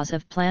Kepler's laws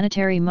of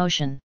planetary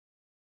motion?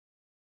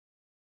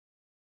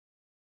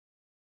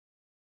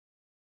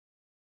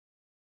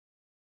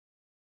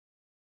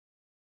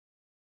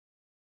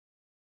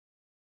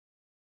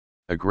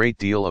 A great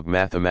deal of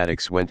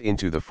mathematics went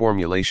into the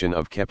formulation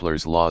of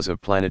Kepler's laws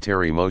of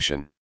planetary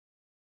motion.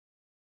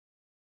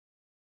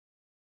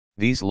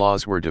 These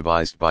laws were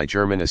devised by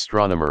German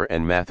astronomer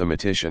and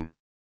mathematician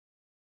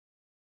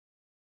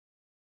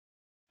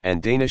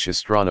and Danish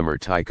astronomer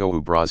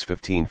Tycho Brahe's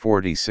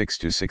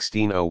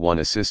 1546–1601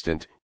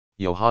 assistant,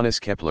 Johannes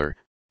Kepler,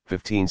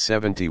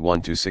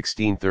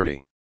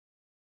 1571–1630.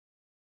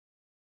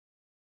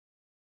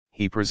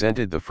 He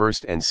presented the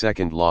first and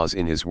second laws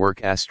in his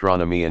work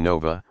Astronomia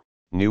Nova,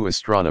 New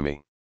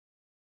Astronomy.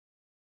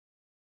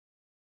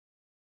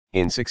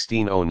 In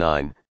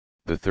 1609,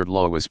 the third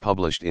law was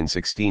published in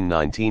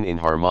 1619 in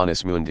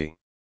Harmonis Mundi.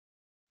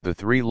 The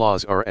three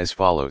laws are as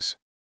follows.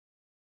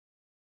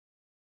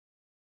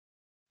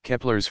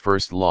 Kepler's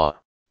first law,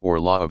 or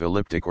law of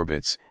elliptic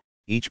orbits: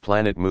 each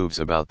planet moves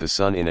about the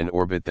Sun in an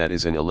orbit that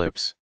is an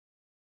ellipse,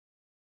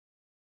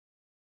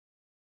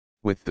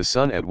 with the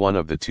Sun at one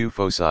of the two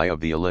foci of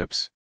the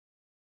ellipse.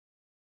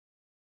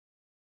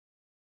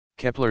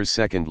 Kepler's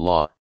second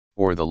law,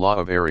 or the law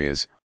of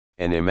areas: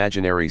 an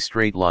imaginary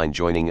straight line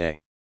joining a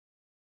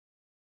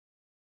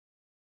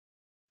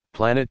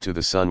planet to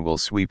the Sun will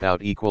sweep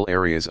out equal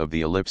areas of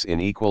the ellipse in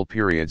equal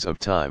periods of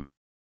time.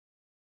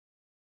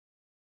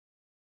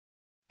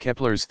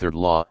 Kepler's third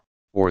law,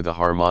 or the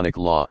harmonic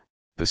law: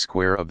 the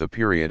square of the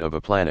period of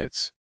a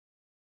planet's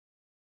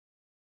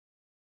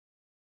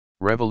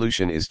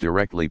revolution is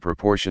directly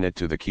proportionate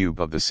to the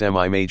cube of the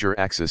semi-major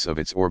axis of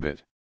its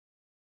orbit.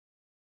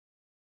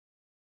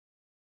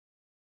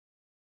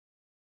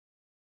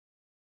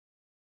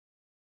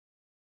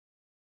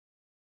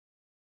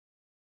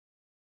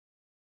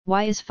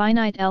 Why is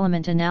finite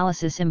element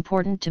analysis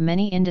important to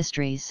many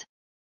industries?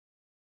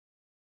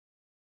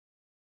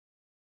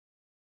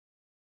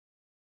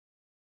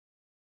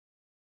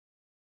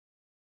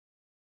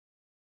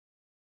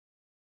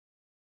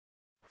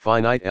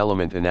 Finite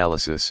element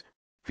analysis,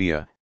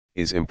 FEA,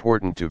 is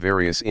important to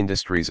various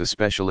industries,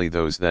 especially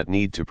those that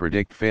need to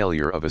predict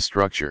failure of a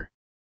structure,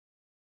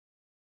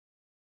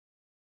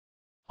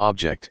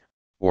 object,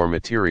 or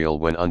material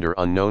when under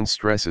unknown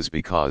stresses,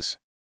 because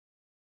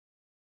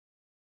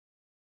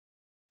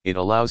it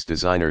allows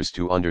designers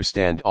to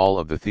understand all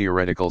of the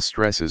theoretical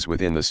stresses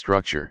within the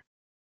structure.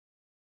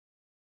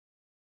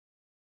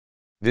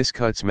 This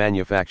cuts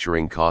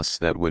manufacturing costs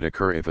that would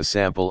occur if a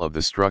sample of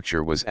the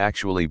structure was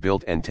actually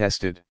built and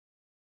tested.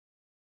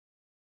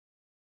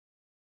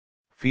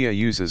 FEA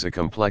uses a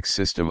complex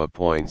system of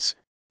points,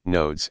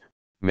 nodes,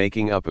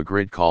 making up a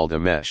grid called a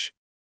mesh.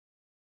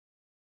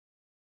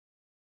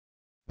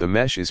 The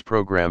mesh is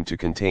programmed to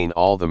contain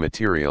all the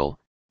material,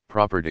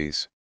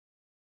 properties,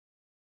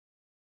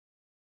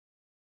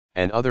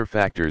 and other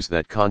factors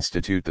that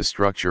constitute the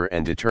structure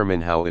and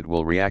determine how it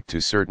will react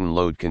to certain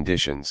load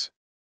conditions,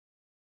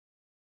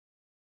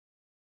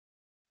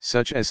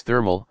 such as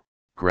thermal,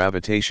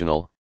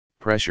 gravitational,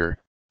 pressure,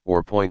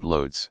 or point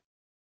loads.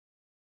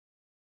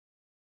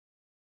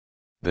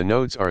 The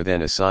nodes are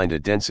then assigned a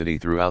density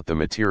throughout the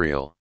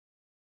material,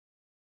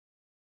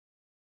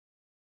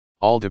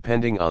 all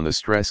depending on the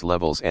stress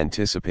levels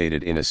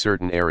anticipated in a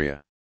certain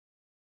area.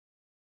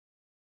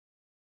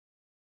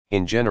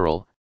 In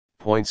general,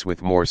 points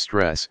with more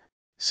stress,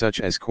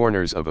 such as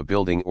corners of a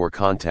building or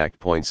contact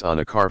points on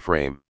a car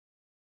frame,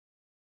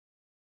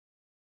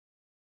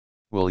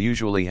 will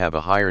usually have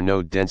a higher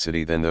node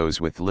density than those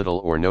with little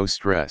or no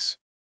stress.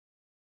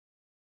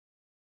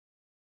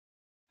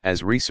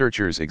 As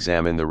researchers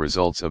examine the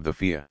results of the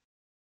FEA,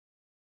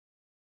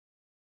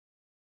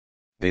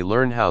 they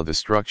learn how the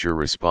structure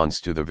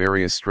responds to the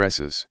various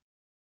stresses.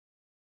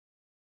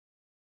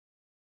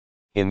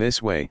 In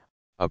this way,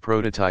 a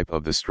prototype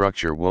of the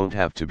structure won't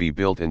have to be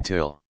built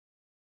until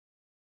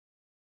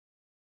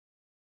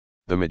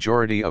the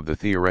majority of the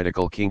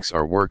theoretical kinks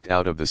are worked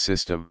out of the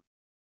system.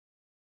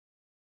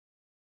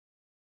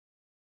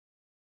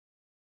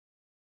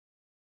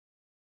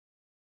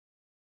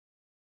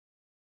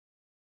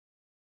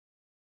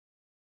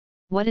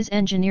 What is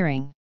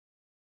engineering?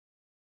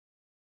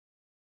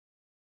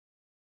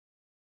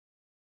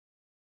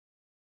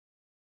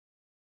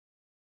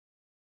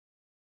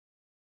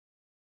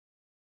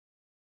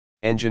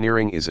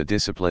 Engineering is a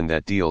discipline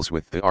that deals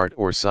with the art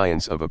or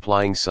science of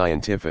applying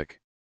scientific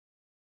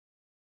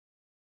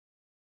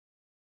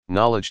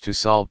knowledge to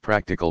solve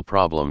practical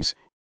problems,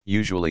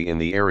 usually in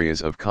the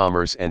areas of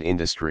commerce and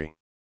industry.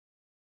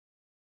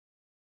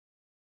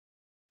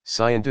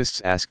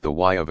 Scientists ask the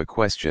why of a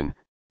question,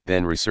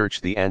 then research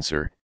the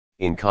answer.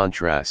 In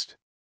contrast,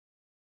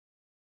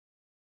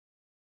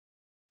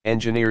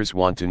 engineers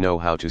want to know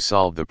how to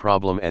solve the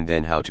problem and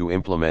then how to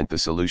implement the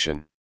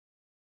solution.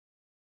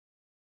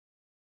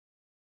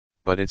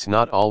 But it's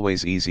not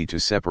always easy to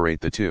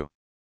separate the two.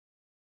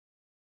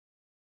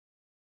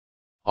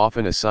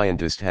 Often a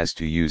scientist has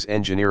to use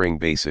engineering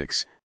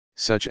basics,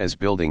 such as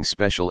building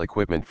special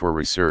equipment for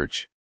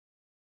research.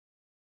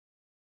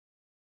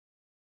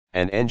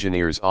 And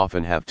engineers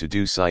often have to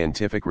do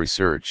scientific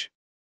research.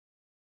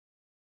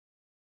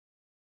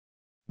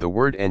 The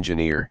word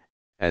engineer,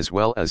 as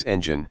well as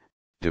engine,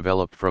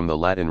 developed from the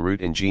Latin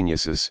root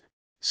ingenius,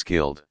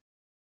 skilled.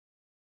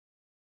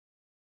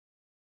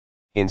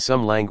 In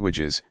some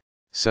languages,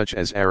 such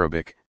as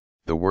Arabic,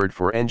 the word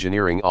for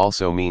engineering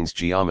also means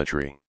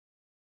geometry.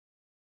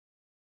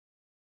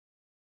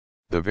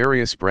 The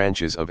various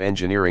branches of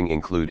engineering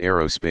include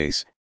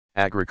aerospace,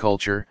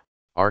 agriculture,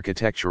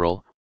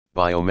 architectural,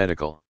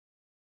 biomedical,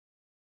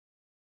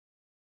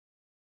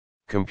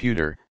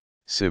 computer,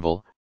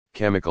 civil,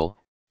 chemical,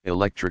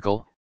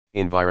 electrical,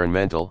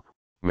 environmental,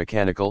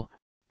 mechanical,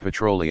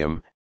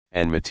 petroleum,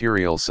 and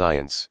material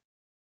science.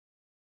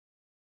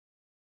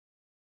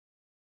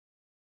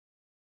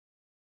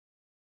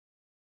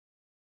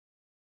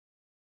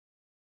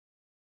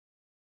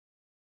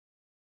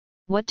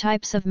 What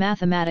types of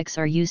mathematics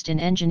are used in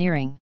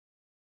engineering?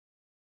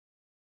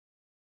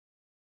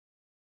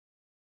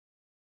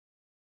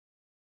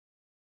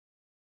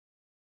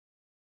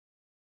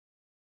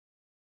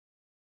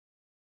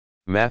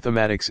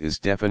 Mathematics is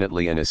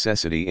definitely a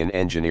necessity in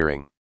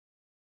engineering,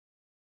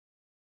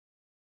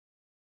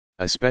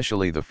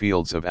 especially the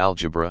fields of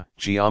algebra,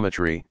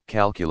 geometry,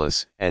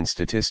 calculus, and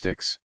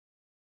statistics.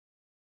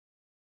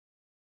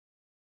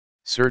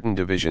 Certain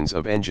divisions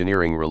of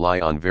engineering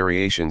rely on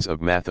variations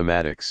of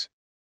mathematics,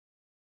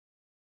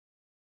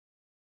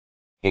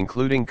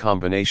 including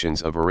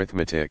combinations of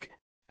arithmetic,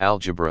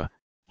 algebra,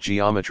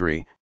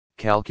 geometry,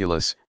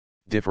 calculus,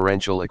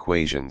 differential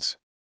equations,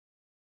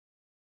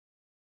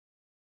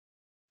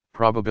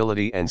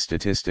 probability and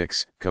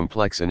statistics,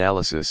 complex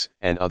analysis,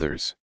 and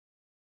others.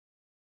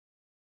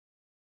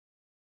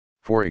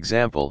 For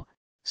example,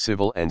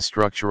 civil and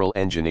structural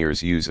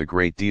engineers use a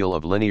great deal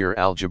of linear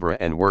algebra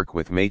and work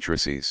with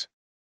matrices.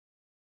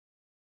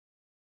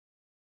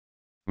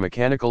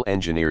 Mechanical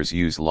engineers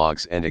use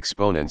logs and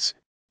exponents,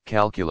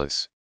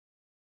 calculus,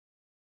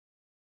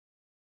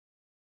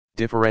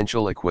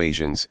 differential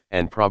equations,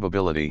 and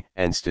probability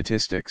and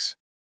statistics.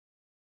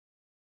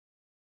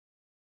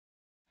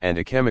 And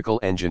a chemical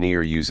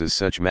engineer uses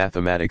such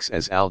mathematics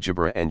as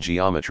algebra and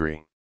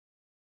geometry.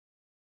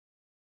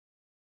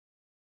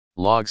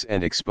 Logs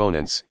and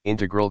exponents,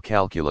 integral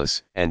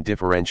calculus, and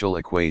differential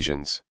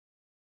equations.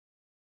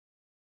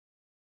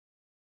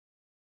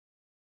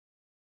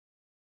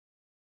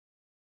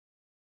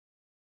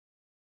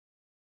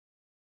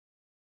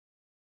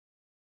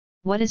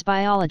 What is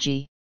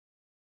biology?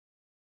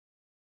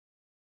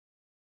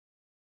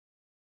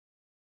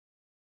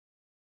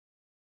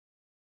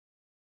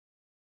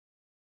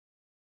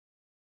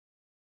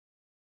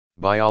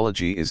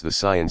 Biology is the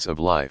science of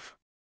life.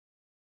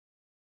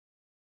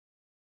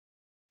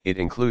 It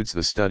includes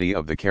the study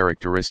of the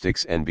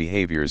characteristics and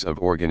behaviors of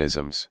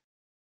organisms.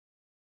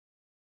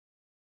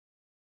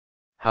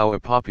 How a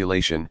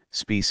population,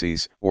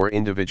 species, or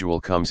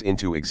individual comes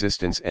into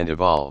existence and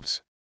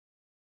evolves.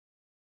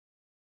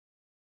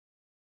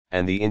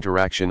 And the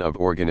interaction of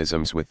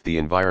organisms with the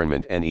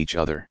environment and each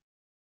other.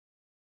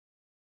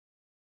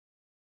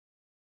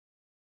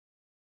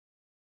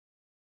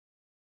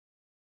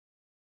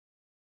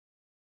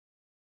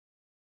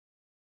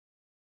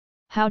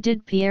 How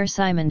did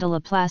Pierre-Simon de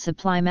Laplace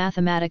apply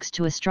mathematics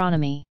to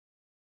astronomy?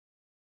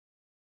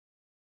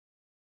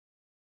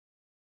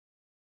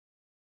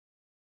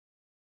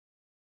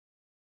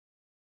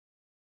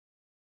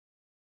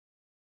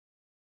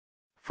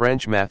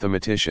 French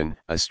mathematician,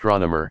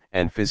 astronomer,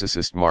 and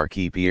physicist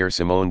Marquis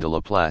Pierre-Simon de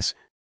Laplace,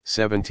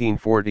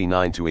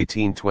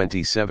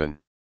 1749–1827.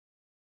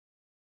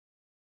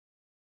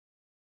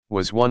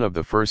 Was one of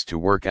the first to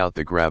work out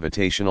the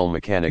gravitational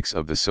mechanics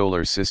of the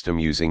solar system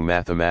using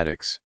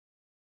mathematics.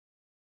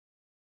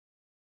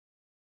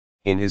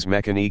 In his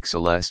Mécanique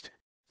céleste,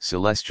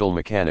 celestial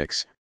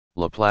mechanics,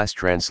 Laplace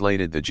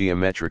translated the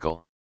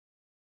geometrical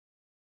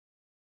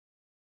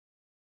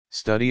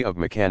study of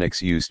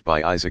mechanics used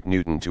by Isaac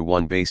Newton to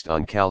one based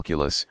on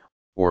calculus,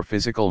 or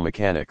physical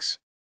mechanics.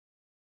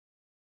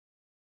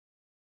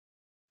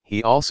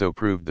 He also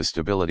proved the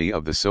stability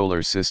of the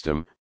solar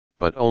system,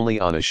 but only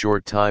on a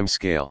short time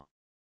scale.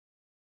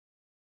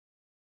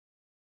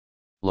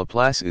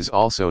 Laplace is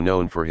also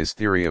known for his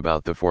theory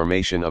about the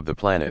formation of the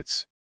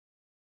planets.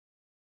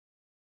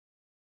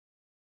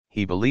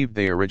 He believed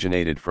they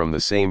originated from the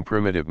same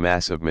primitive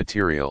mass of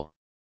material.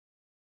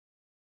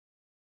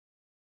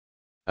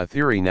 A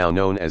theory now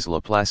known as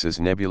Laplace's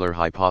nebular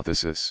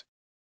hypothesis.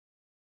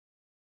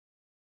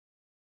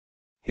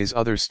 His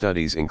other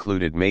studies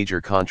included major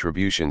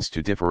contributions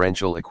to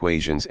differential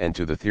equations and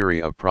to the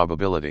theory of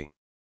probability.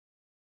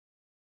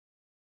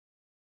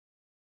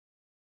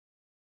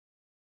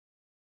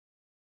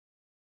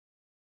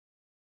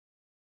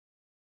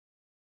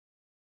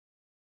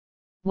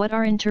 What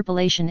are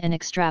interpolation and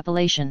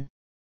extrapolation?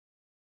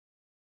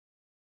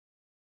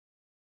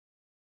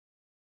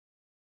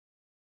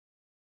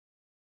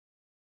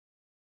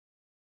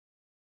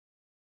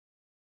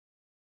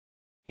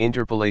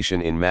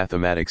 Interpolation in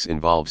mathematics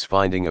involves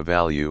finding a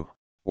value,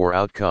 or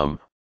outcome,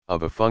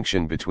 of a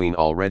function between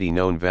already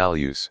known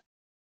values.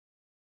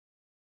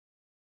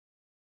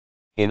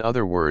 In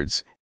other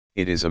words,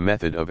 it is a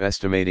method of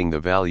estimating the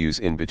values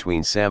in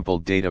between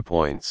sampled data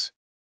points.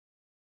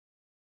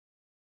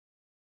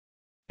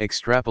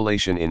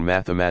 Extrapolation in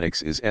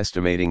mathematics is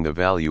estimating the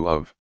value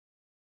of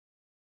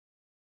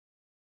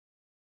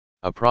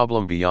a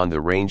problem beyond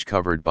the range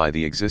covered by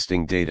the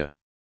existing data.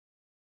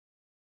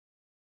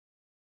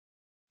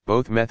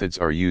 Both methods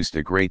are used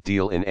a great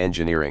deal in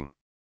engineering.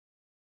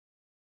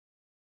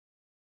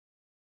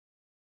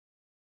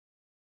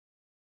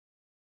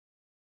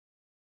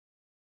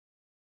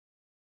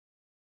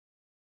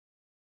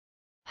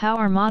 How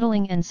are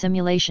modeling and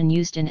simulation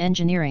used in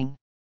engineering?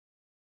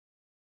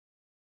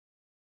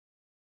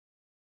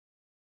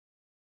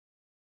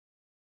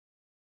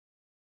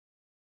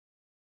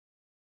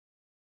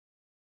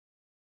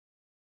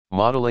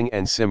 Modeling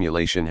and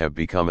simulation have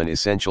become an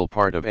essential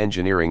part of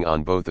engineering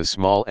on both a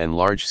small and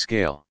large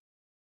scale.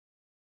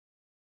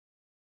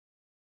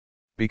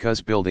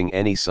 Because building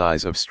any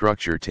size of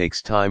structure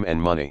takes time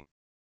and money.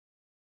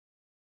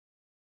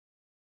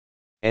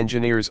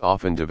 Engineers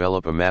often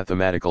develop a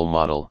mathematical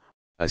model,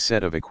 a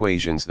set of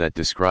equations that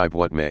describe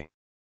what may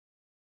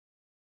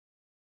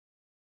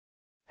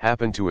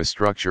happen to a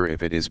structure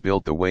if it is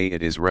built the way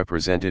it is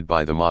represented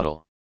by the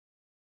model.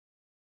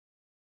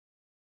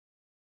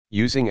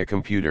 Using a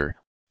computer,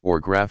 or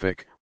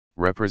graphic,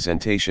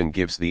 representation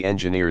gives the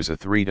engineers a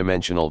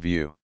three-dimensional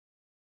view.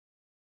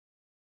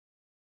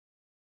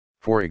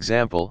 For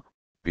example,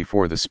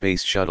 before the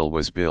Space Shuttle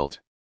was built,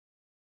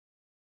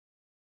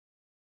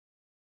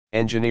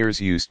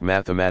 engineers used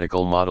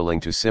mathematical modeling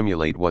to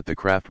simulate what the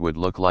craft would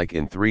look like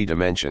in 3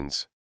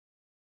 dimensions.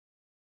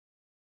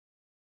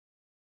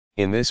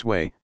 In this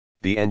way,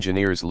 the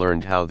engineers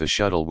learned how the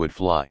shuttle would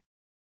fly,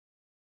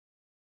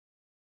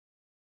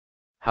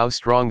 how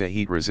strong the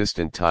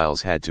heat-resistant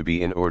tiles had to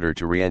be in order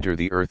to re-enter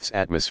the Earth's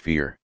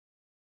atmosphere,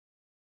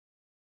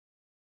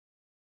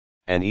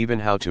 and even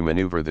how to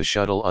maneuver the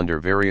shuttle under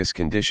various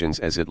conditions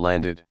as it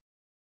landed.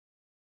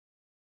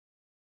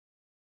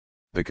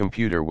 The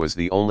computer was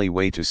the only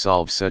way to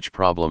solve such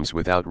problems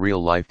without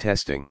real-life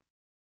testing.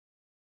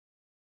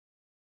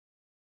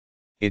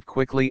 It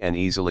quickly and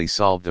easily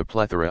solved a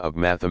plethora of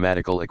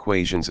mathematical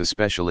equations,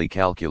 especially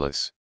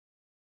calculus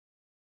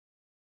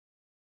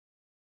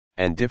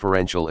and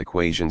differential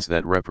equations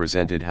that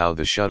represented how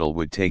the shuttle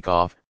would take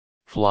off,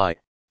 fly,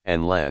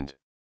 and land.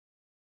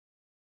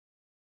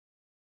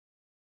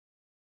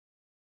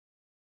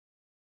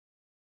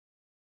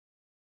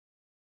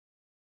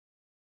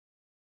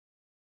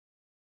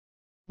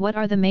 What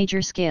are the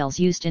major scales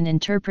used in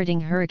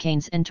interpreting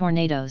hurricanes and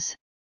tornadoes?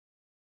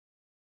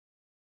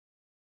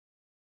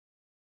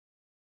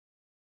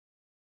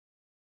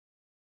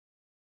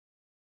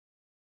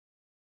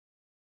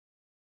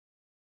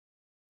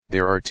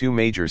 There are two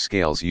major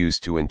scales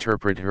used to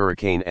interpret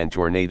hurricane and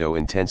tornado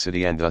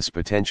intensity and thus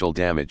potential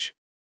damage.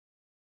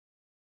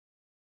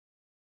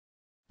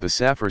 The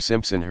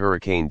Saffir-Simpson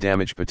Hurricane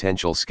Damage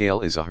Potential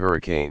Scale is a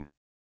hurricane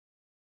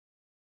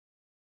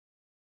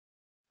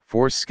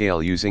force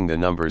scale using the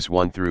numbers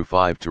 1 through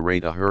 5 to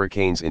rate a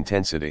hurricane's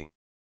intensity.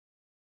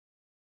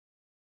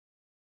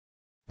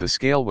 The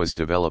scale was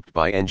developed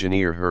by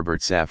engineer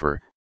Herbert Saffir,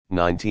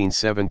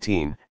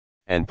 1917,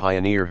 and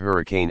pioneer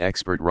hurricane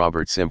expert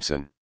Robert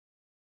Simpson.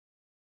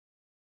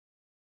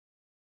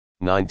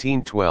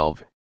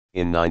 1912,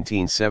 in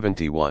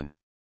 1971.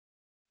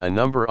 A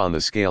number on the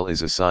scale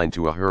is assigned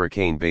to a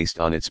hurricane based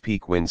on its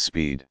peak wind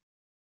speed.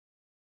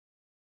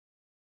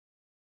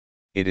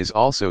 It is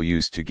also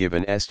used to give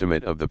an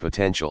estimate of the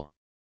potential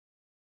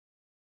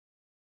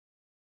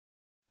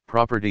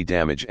property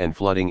damage and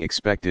flooding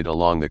expected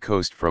along the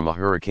coast from a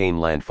hurricane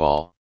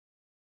landfall.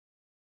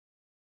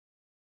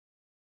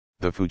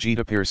 The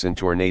Fujita-Pearson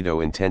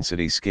Tornado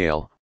Intensity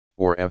Scale,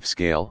 or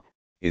F-scale,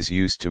 is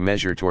used to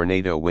measure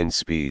tornado wind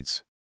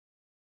speeds.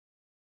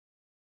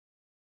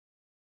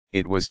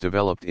 It was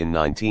developed in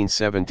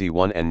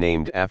 1971 and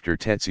named after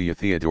Tetsuya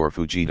Theodore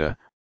Fujita,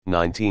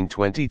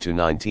 1920 to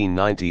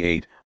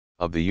 1998,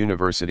 of the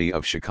University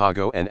of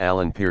Chicago, and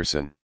Alan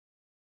Pearson,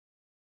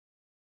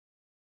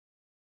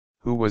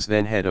 who was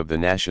then head of the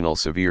National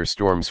Severe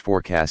Storms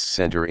Forecast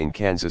Center in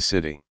Kansas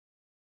City.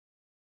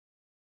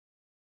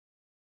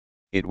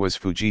 It was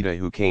Fujita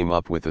who came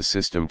up with a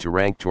system to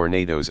rank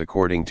tornadoes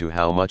according to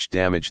how much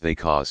damage they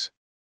cause.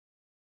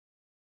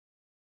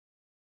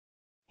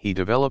 He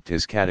developed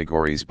his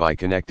categories by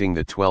connecting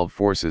the 12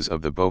 forces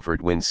of the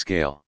Beaufort wind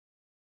scale.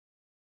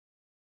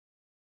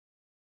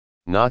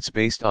 Knots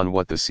based on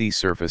what the sea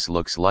surface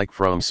looks like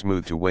from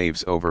smooth to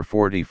waves over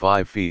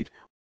 45 feet,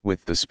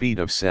 with the speed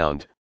of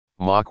sound,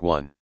 Mach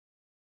 1.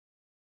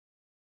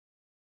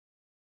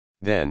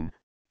 Then,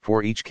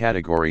 for each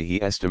category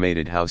he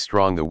estimated how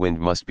strong the wind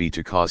must be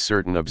to cause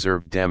certain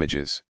observed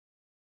damages.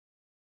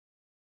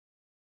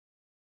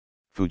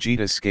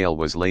 Fujita's scale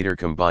was later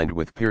combined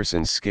with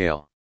Pearson's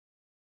scale,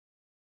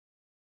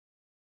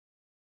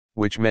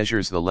 which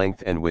measures the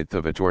length and width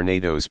of a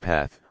tornado's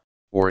path,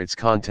 or its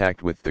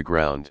contact with the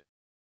ground.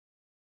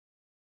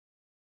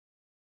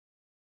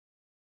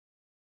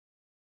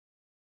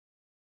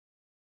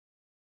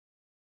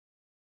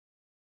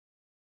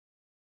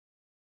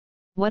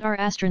 What are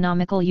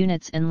astronomical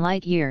units in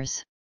light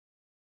years?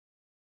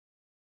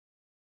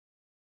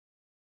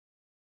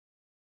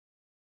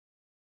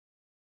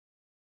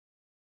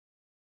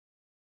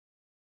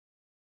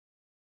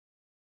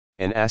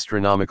 An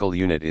astronomical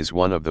unit is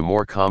one of the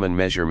more common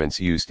measurements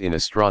used in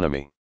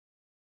astronomy.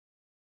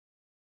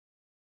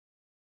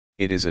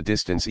 It is a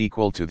distance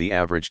equal to the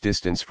average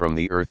distance from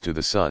the Earth to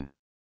the Sun,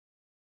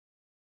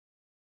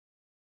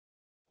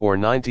 or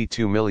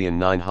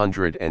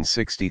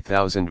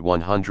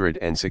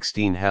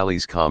 92,960,116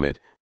 Halley's Comet,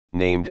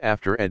 named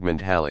after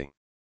Edmund Halley.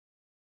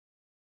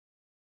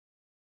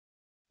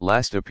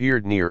 Last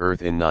appeared near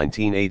Earth in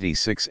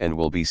 1986 and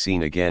will be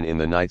seen again in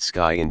the night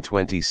sky in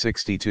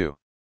 2062.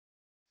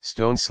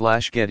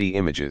 Stone/Getty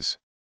Images.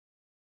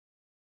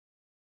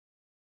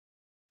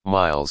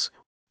 Miles,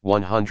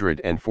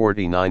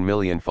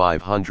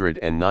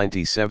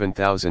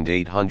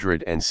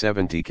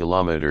 149,597,870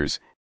 kilometers.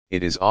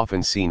 It is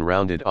often seen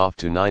rounded off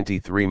to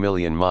 93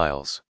 million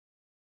miles.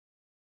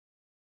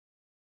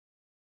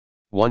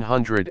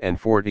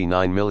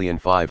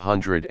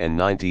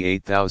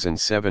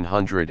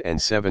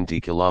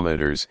 149,598,770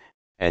 kilometers,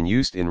 and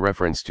used in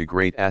reference to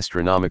great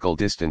astronomical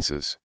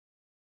distances.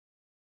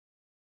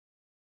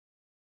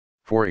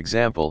 For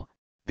example,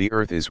 the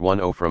Earth is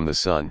 10 from the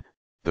Sun,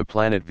 the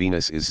planet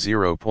Venus is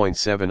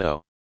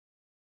 0.70.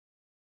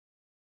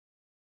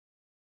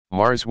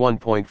 Mars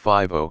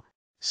 1.50,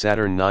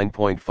 Saturn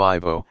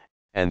 9.50,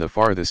 and the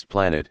farthest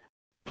planet,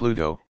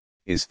 Pluto,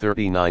 is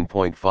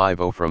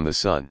 39.50 from the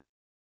Sun.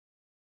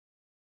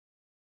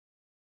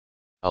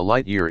 A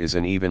light year is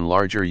an even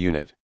larger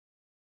unit.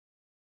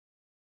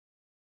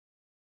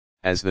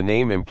 As the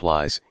name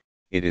implies,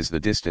 it is the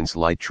distance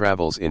light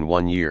travels in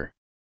 1 year,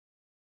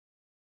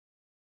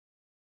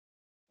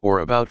 or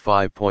about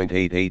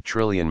 5.88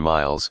 trillion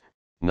miles,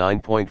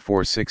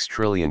 9.46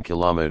 trillion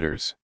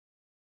kilometers.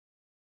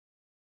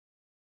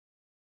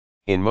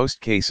 In most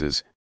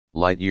cases,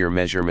 light-year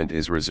measurement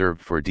is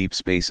reserved for deep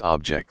space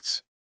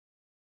objects.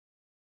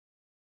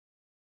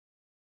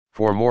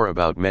 For more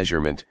about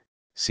measurement,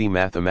 see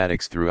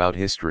mathematics throughout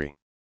history.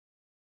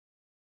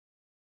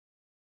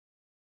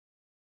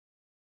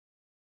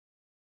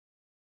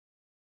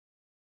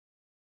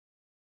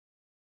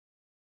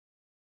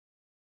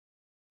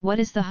 What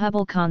is the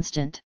Hubble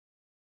constant?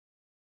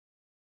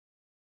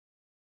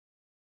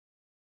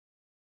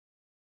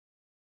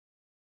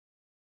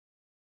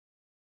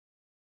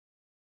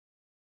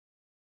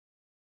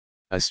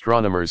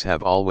 Astronomers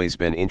have always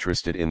been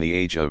interested in the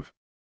age of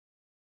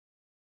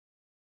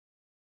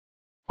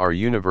our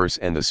universe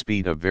and the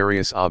speed of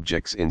various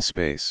objects in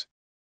space.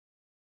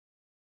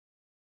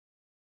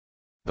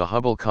 The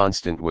Hubble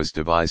constant was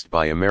devised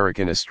by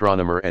American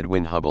astronomer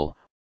Edwin Hubble,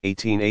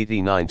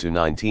 1889 to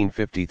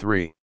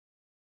 1953.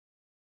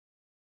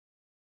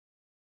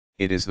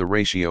 It is the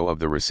ratio of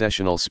the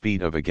recessional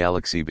speed of a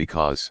galaxy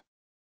because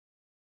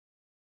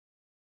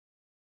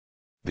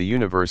the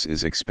universe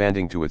is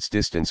expanding to its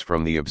distance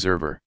from the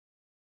observer.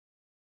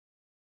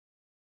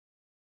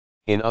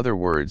 In other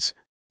words,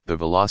 the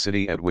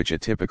velocity at which a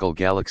typical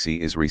galaxy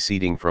is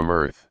receding from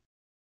Earth,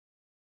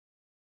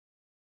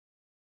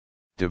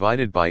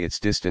 divided by its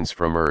distance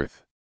from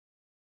Earth.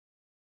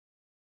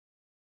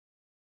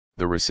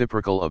 The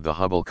reciprocal of the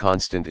Hubble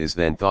constant is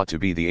then thought to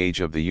be the age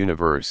of the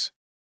universe,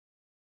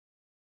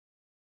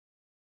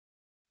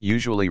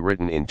 usually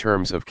written in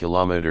terms of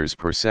kilometers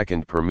per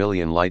second per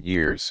million light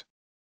years.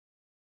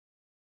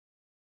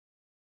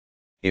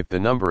 If the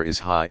number is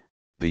high,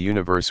 the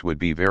universe would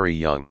be very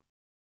young.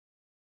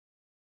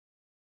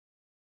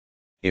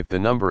 If the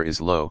number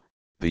is low,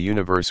 the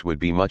universe would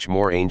be much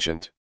more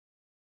ancient.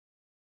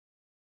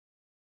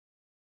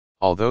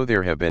 Although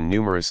there have been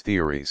numerous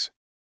theories,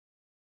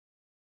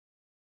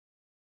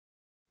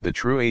 the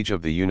true age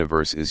of the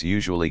universe is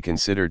usually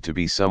considered to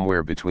be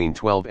somewhere between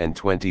 12 and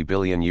 20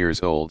 billion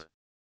years old.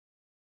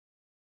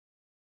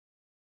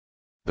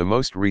 The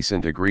most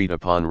recent agreed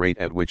upon rate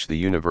at which the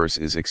universe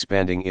is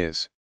expanding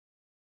is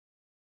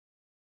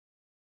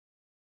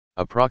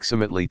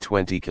approximately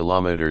 20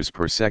 kilometers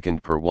per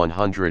second per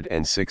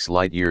 106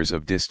 light years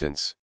of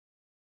distance.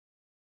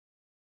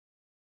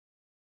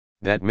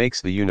 That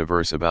makes the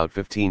universe about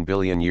 15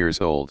 billion years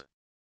old.